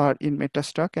or in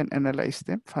Metastock and analyze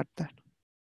them further.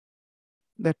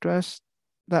 That was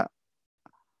the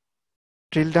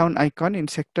drill down icon in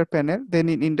sector panel. Then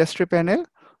in industry panel,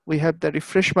 we have the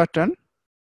refresh button.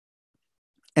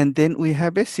 And then we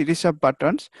have a series of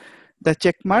buttons. The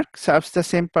check mark serves the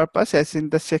same purpose as in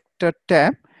the sector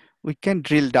tab. We can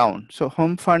drill down. So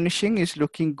home furnishing is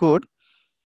looking good.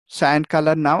 Cyan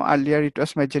color now, earlier it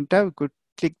was magenta. We could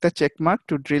click the check mark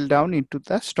to drill down into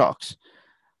the stocks.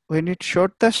 When it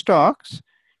showed the stocks,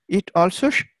 it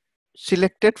also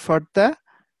selected for the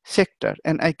sector,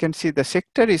 and I can see the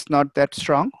sector is not that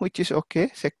strong, which is okay.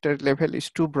 Sector level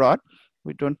is too broad.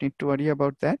 We don't need to worry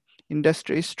about that.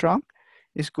 Industry is strong,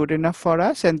 is good enough for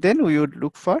us, and then we would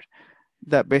look for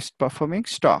the best performing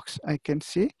stocks. I can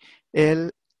see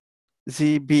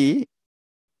LZB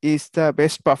is the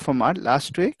best performer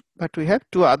last week, but we have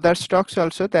two other stocks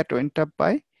also that went up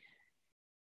by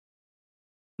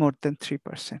more than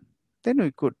 3%. Then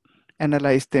we could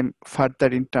analyze them further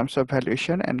in terms of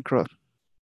valuation and growth.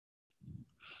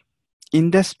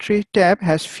 Industry tab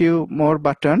has few more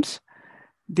buttons.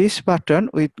 This button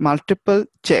with multiple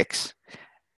checks,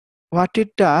 what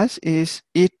it does is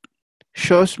it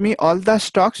shows me all the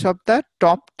stocks of the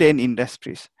top 10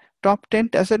 industries. Top 10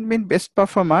 doesn't mean best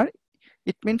performer.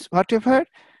 It means whatever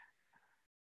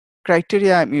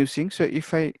criteria I'm using. So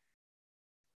if I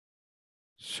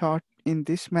sort in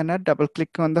this manner, double click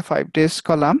on the 5 days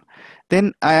column,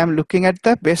 then I am looking at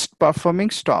the best performing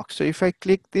stocks. So if I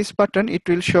click this button, it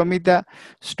will show me the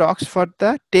stocks for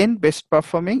the 10 best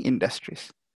performing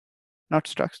industries, not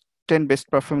stocks, 10 best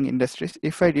performing industries.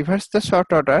 If I reverse the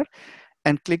sort order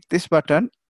and click this button,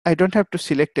 I don't have to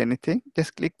select anything.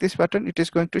 Just click this button. It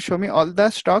is going to show me all the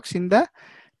stocks in the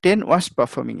 10 worst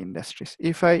performing industries.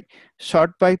 If I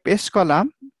sort by best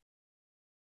column,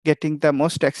 getting the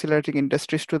most accelerating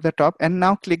industries to the top, and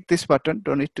now click this button,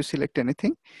 don't need to select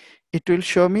anything. It will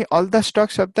show me all the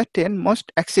stocks of the 10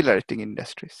 most accelerating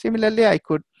industries. Similarly, I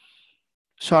could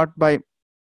sort by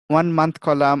 1 month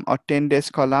column or 10 days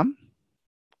column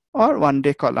or 1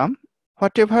 day column.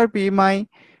 Whatever be my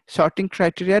sorting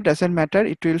criteria, doesn't matter.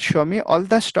 It will show me all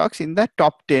the stocks in the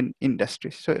top 10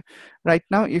 industries. So right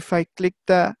now, if I click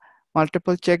the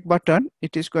multiple check button,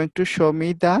 it is going to show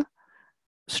me the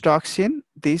stocks in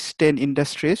these 10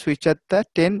 industries, which are the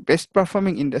 10 best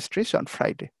performing industries on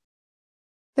Friday.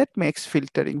 That makes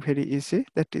filtering very easy.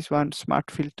 That is one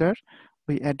smart filter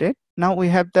we added. Now we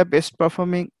have the best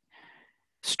performing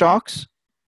stocks,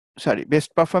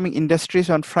 best performing industries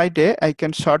on Friday. I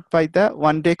can sort by the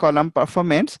 1 day column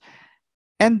performance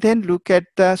and then look at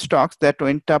the stocks that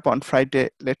went up on Friday,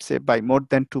 let's say by more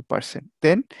than 2%.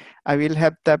 Then I will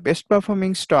have the best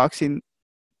performing stocks in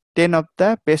 10 of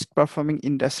the best performing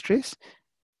industries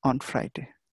on Friday.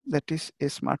 That is a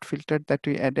smart filter that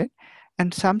we added.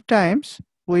 And sometimes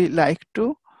we like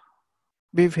to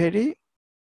be very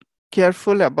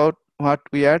careful about what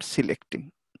we are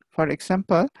selecting. For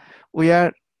example,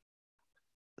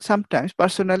 sometimes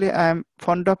personally, I am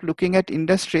fond of looking at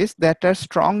industries that are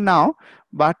strong now,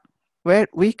 but were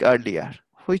weak earlier.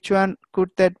 Which one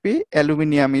could that be?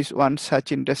 Aluminium is one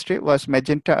such industry, was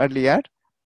magenta earlier.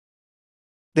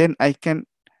 Then I can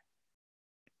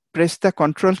press the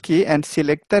control key and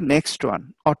select the next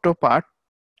one, auto part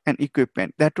and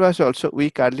equipment. That was also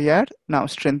weak earlier, now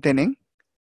strengthening.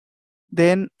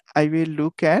 Then I will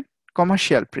look at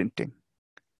commercial printing.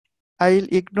 I'll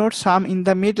ignore some in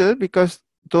the middle because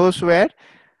those were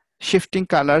shifting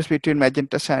colors between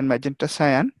magenta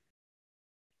cyan.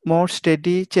 More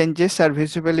steady changes are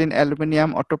visible in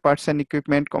aluminum, auto parts and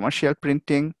equipment, commercial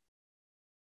printing,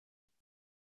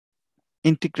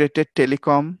 integrated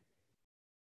telecom,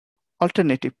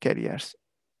 alternative carriers.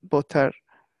 Both are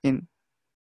in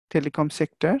telecom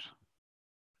sector.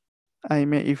 I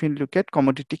may even look at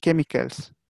commodity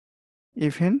chemicals,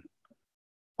 even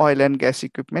oil and gas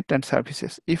equipment and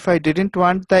services. If I didn't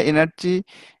want the energy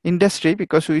industry,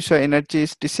 because we saw energy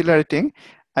is decelerating,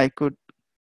 I could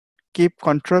keep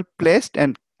control placed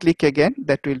and click again,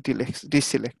 that will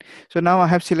deselect. So now I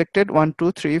have selected 1,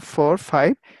 2, 3, 4,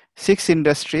 5, 6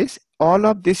 industries. All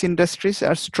of these industries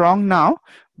are strong now,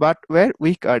 but were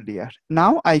weak earlier.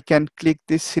 Now I can click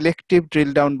this selective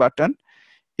drill down button.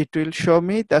 It will show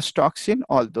me the stocks in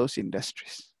all those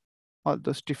industries. all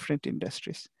those different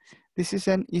industries. This is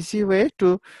an easy way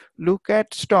to look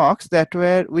at stocks that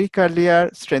were weak earlier,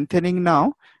 strengthening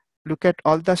now. Look at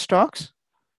all the stocks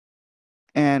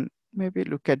and maybe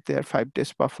look at their 5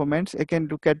 days performance. Again,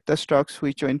 look at the stocks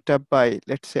which went up by,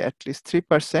 let's say, at least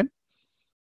 3%.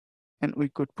 And we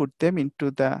could put them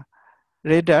into the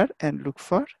radar and look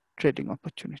for trading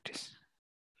opportunities.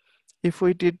 If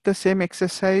we did the same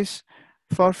exercise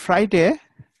for Friday,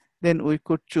 then we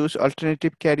could choose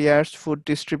alternative carriers, food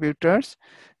distributors,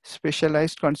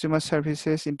 specialized consumer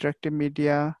services, interactive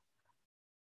media,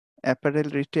 apparel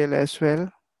retail as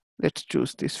well. Let's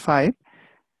choose these 5.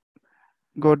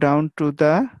 Go down to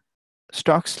the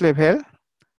stocks level.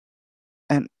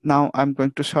 And now I'm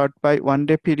going to sort by 1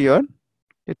 day period.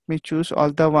 Let me choose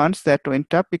all the ones that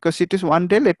went up because it is 1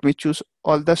 day. Let me choose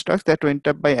all the stocks that went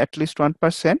up by at least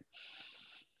 1%.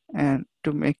 And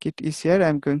to make it easier,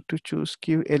 I'm going to choose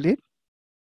Q Elite.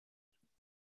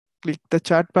 Click the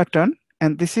chart button,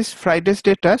 and this is Friday's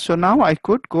data. So now I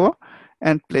could go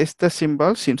and place the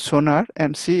symbols in Sonar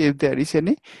and see if there is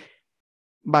any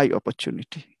buy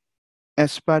opportunity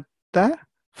as per the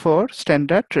 4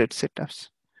 standard trade setups.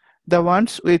 The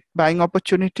ones with buying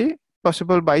opportunity,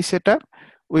 possible buy setup,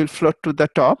 will float to the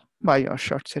top, buy or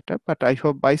short setup, but I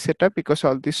hope buy setup because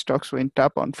all these stocks went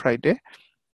up on Friday.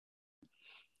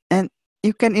 And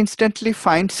you can instantly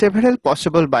find several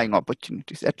possible buying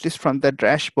opportunities, at least from the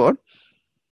dashboard.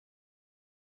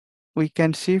 We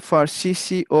can see for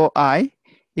CCOI,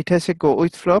 it has a go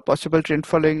with flow, possible trend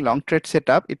following long trade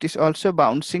setup. It is also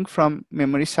bouncing from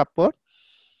memory support.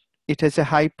 It has a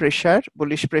high pressure,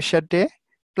 bullish pressure day,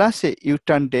 plus a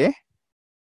U-turn day.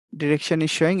 Direction is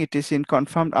showing it is in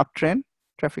confirmed uptrend.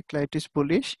 Traffic light is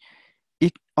bullish.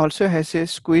 It also has a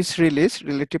squeeze release,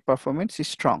 relative performance is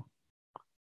strong.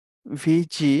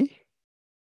 VG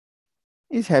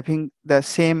is having the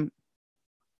same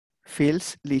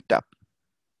fields lit up,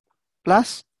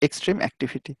 plus extreme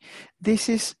activity. This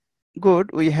is good.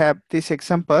 We have this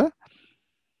example.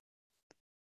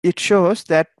 It shows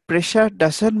that pressure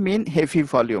doesn't mean heavy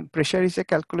volume. Pressure is a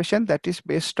calculation that is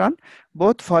based on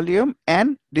both volume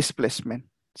and displacement.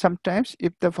 Sometimes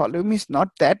if the volume is not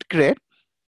that great,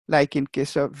 like in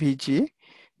case of VG,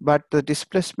 but the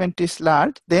displacement is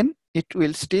large, then it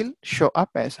will still show up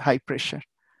as high pressure.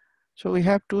 So we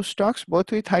have 2 stocks,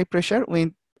 both with high pressure,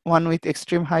 one with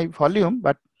extreme high volume,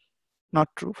 but not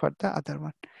true for the other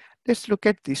one. Let's look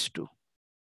at these 2.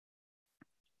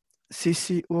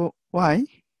 CCOY,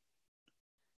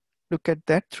 look at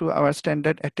that through our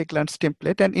standard at a glance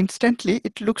template, and instantly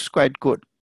it looks quite good.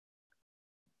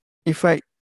 If I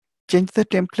change the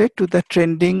template to the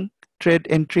trending trade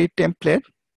entry template,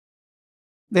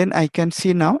 then I can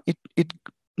see now it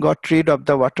got rid of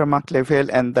the watermark level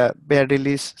and the bear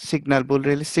release signal, bull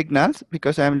release signals,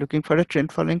 because I am looking for a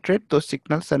trend following trade. Those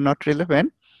signals are not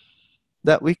relevant.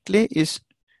 The weekly is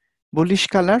bullish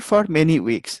color for many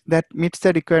weeks. That meets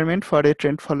the requirement for a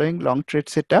trend following long trade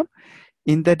setup.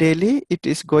 In the daily, it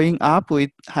is going up with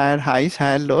higher highs,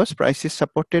 higher lows. Price is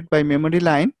supported by memory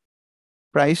line.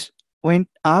 Price went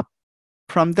up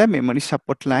from the memory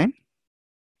support line.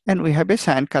 And we have a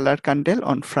cyan color candle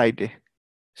on Friday.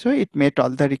 So it met all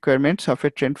the requirements of a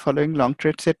trend following long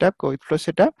trade setup, go with flow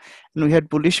setup. And we had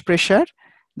bullish pressure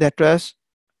that was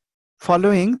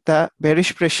following the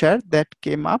bearish pressure that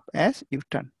came up as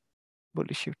U-turn,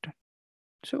 bullish U-turn.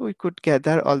 So we could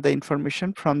gather all the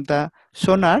information from the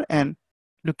Sonar and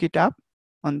look it up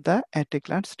on the at a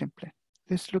glance template.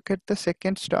 Let's look at the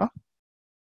second stock,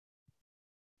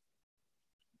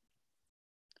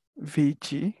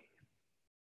 VG.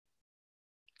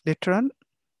 Later on,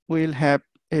 we'll have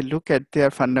a look at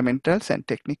their fundamentals and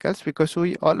technicals, because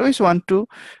we always want to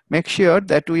make sure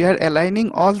that we are aligning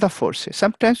all the forces.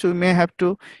 Sometimes we may have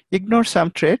to ignore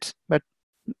some trades, but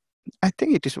I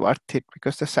think it is worth it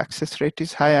because the success rate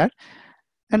is higher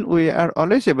and we are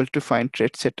always able to find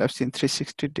trade setups in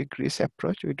 360 degrees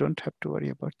approach. We don't have to worry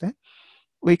about that.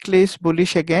 Weekly is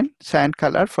bullish again, cyan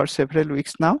color for several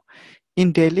weeks now.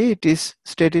 In daily, it is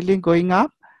steadily going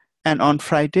up, and on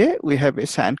Friday, we have a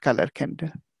cyan color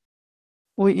candle.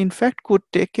 We in fact could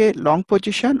take a long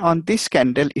position on this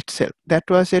candle itself. That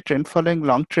was a trend following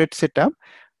long trade setup.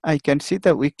 I can see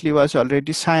the weekly was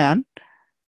already cyan.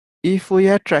 If we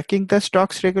are tracking the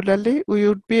stocks regularly, we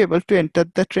would be able to enter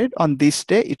the trade on this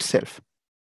day itself.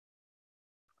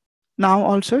 Now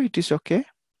also it is okay.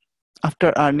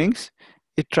 After earnings,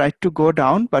 it tried to go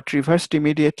down but reversed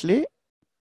immediately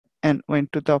and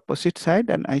went to the opposite side,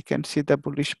 and I can see the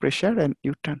bullish pressure and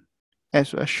U-turn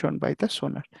as was shown by the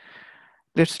Sonar.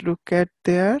 Let's look at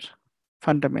their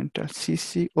fundamentals,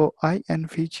 CCOI and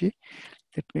VG.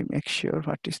 Let me make sure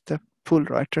what is the full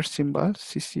Reuters symbol,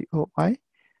 CCOI.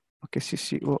 Okay,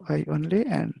 CCOI only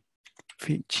and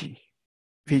VG.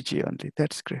 VG only,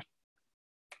 that's great.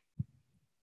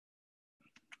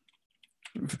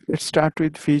 Let's start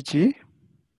with VG.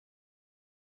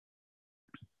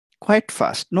 Quite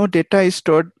fast. No data is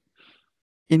stored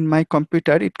in my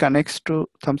computer. It connects to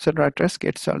Thomson Reuters,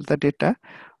 gets all the data.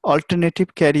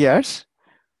 Alternative carriers.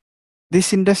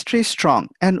 This industry is strong,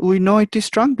 and we know it is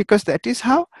strong because that is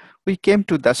how we came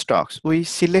to the stocks. We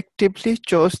selectively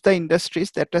chose the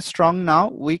industries that are strong now,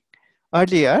 weak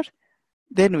earlier,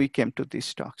 then we came to these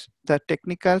stocks. The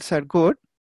technicals are good.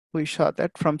 We saw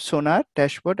that from Sonar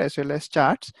dashboard as well as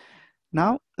charts.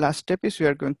 Now, last step is we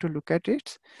are going to look at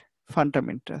its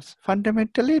fundamentals.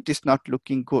 Fundamentally, it is not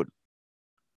looking good.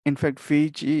 In fact,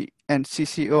 VG and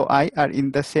CCOI are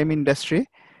in the same industry.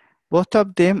 Both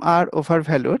of them are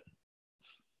overvalued.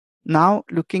 Now,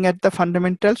 looking at the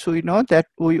fundamentals, we know that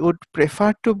we would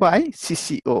prefer to buy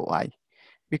CCOI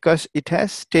because it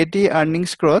has steady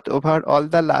earnings growth over all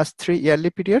the last 3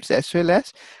 yearly periods as well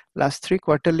as last 3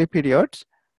 quarterly periods.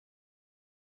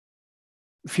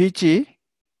 VG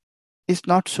is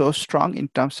not so strong in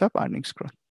terms of earnings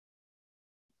growth.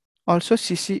 Also,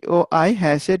 CCOI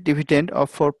has a dividend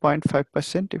of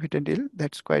 4.5% dividend yield.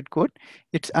 That's quite good.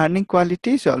 Its earning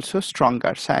quality is also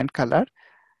stronger, cyan color,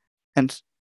 and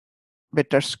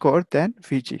better score than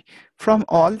VG. From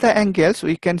all the angles,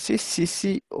 we can see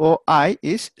CCOI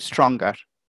is stronger.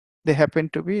 They happen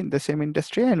to be in the same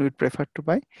industry and we prefer to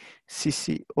buy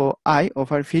CCOI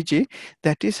over VG.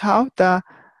 That is how the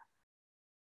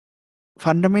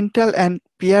fundamental and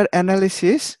peer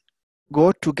analysis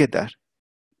go together.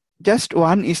 Just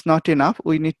one is not enough.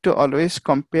 We need to always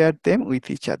compare them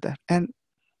with each other. And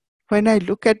when I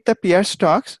look at the peer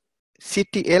stocks,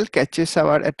 CTL catches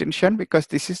our attention because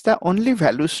this is the only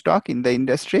value stock in the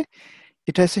industry.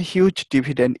 It has a huge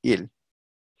dividend yield.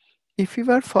 If you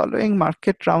were following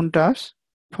market roundups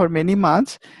for many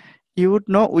months, you would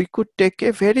know we could take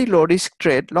a very low risk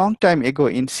trade long time ago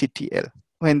in CTL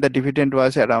when the dividend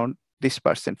was around this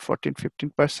percent,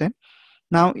 14-15%.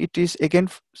 Now it is again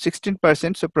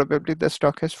 16%, so probably the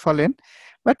stock has fallen,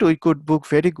 but we could book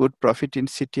very good profit in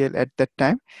CTL at that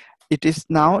time. It is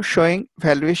now showing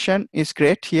valuation is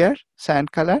great here, cyan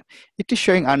color. It is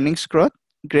showing earnings growth,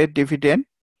 great dividend.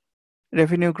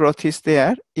 Revenue growth is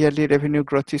there. Yearly revenue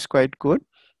growth is quite good.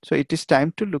 So it is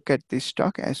time to look at this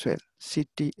stock as well.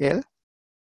 CTL.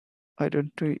 Why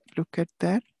don't we look at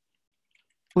that?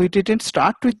 We didn't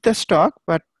start with the stock,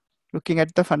 but looking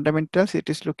at the fundamentals, it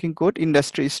is looking good.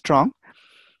 Industry is strong.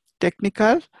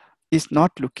 Technical is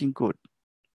not looking good.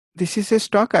 This is a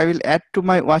stock I will add to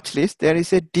my watch list. There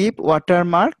is a deep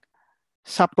watermark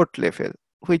support level,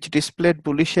 which displayed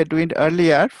bullish headwind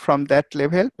earlier. From that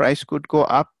level, price could go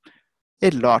up a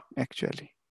lot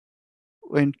actually.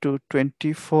 Went to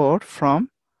 24 from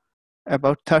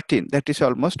about 13. That is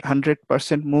almost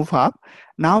 100% move up.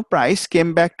 Now price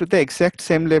came back to the exact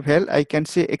same level. I can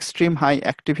see extreme high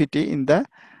activity in the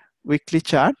weekly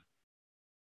chart.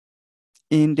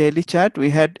 In daily chart, we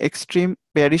had extreme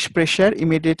bearish pressure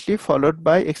immediately followed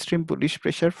by extreme bullish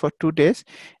pressure for 2 days.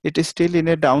 It is still in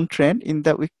a downtrend in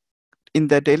the week. In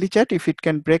the daily chart, if it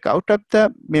can break out of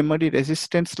the memory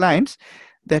resistance lines,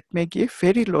 that may give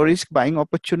very low risk buying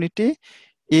opportunity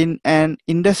in an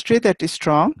industry that is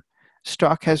strong.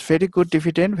 Stock has very good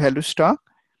dividend value stock,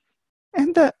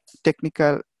 and the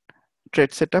technical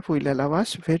trade setup will allow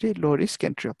us very low risk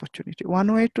entry opportunity.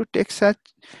 One way to take such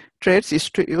trades is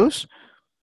to use,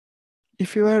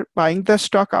 if you are buying the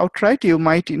stock outright, you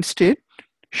might instead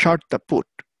short the put.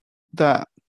 The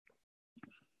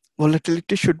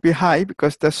volatility should be high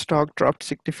because the stock dropped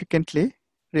significantly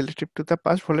relative to the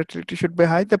past. Volatility should be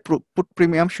high. The put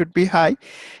premium should be high.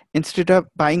 Instead of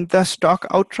buying the stock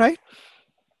outright,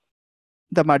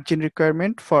 the margin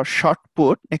requirement for short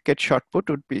put, naked short put,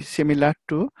 would be similar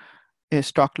to a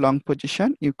stock long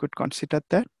position. You could consider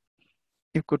that.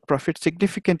 You could profit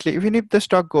significantly. Even if the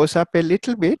stock goes up a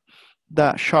little bit,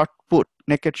 the short put,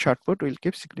 naked short put, will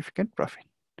give significant profit.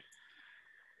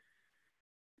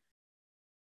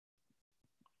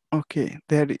 Okay,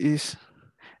 there is,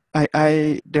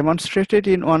 I demonstrated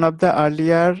in one of the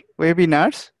earlier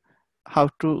webinars how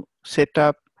to set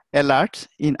up alerts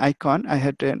in Icon. I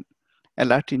had an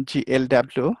alert in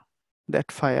GLW that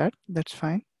fired. That's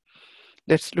fine.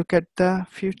 Let's look at the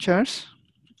futures.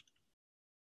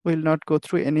 We'll not go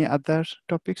through any other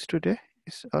topics today.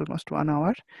 It's almost 1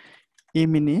 hour.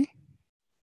 E-mini.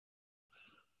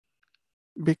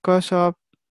 Because of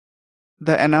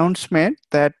the announcement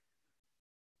that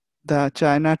the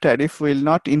China tariff will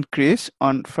not increase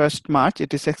on 1st March,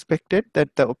 it is expected that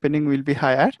the opening will be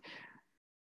higher.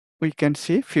 we can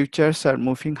see futures are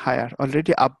moving higher,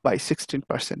 already up by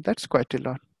 16%. That's quite a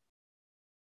lot.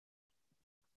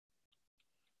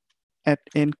 At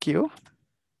NQ,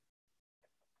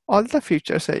 all the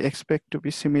futures I expect to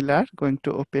be similar, going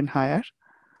to open higher.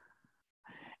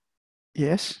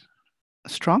 Yes,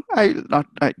 strong.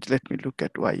 Let me look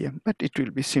at YM, but it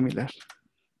will be similar.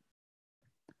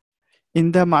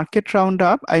 In the market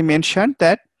roundup, I mentioned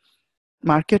that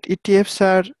market ETFs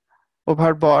are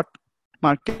overbought,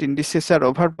 market indices are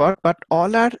overbought, but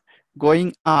all are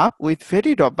going up with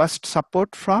very robust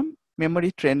support from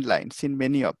memory trend lines in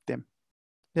many of them.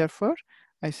 Therefore,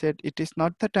 I said it is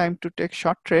not the time to take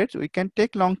short trades. We can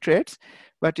take long trades,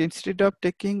 but instead of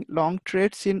taking long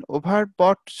trades in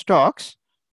overbought stocks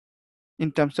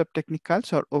in terms of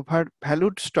technicals or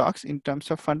overvalued stocks in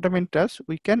terms of fundamentals,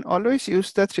 we can always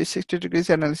use the 360 degrees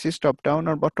analysis top down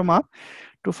or bottom up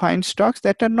to find stocks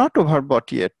that are not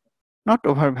overbought yet, not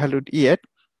overvalued yet,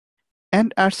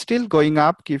 and are still going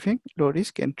up, giving low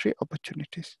risk entry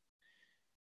opportunities.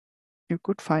 You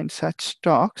could find such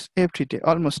stocks every day,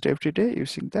 almost every day,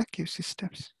 using the Q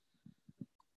systems.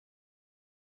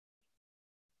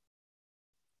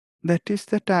 That is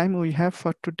the time we have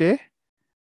for today.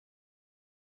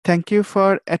 Thank you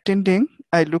for attending.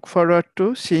 I look forward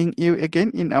to seeing you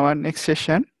again in our next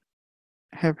session.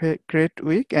 Have a great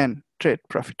week and trade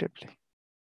profitably.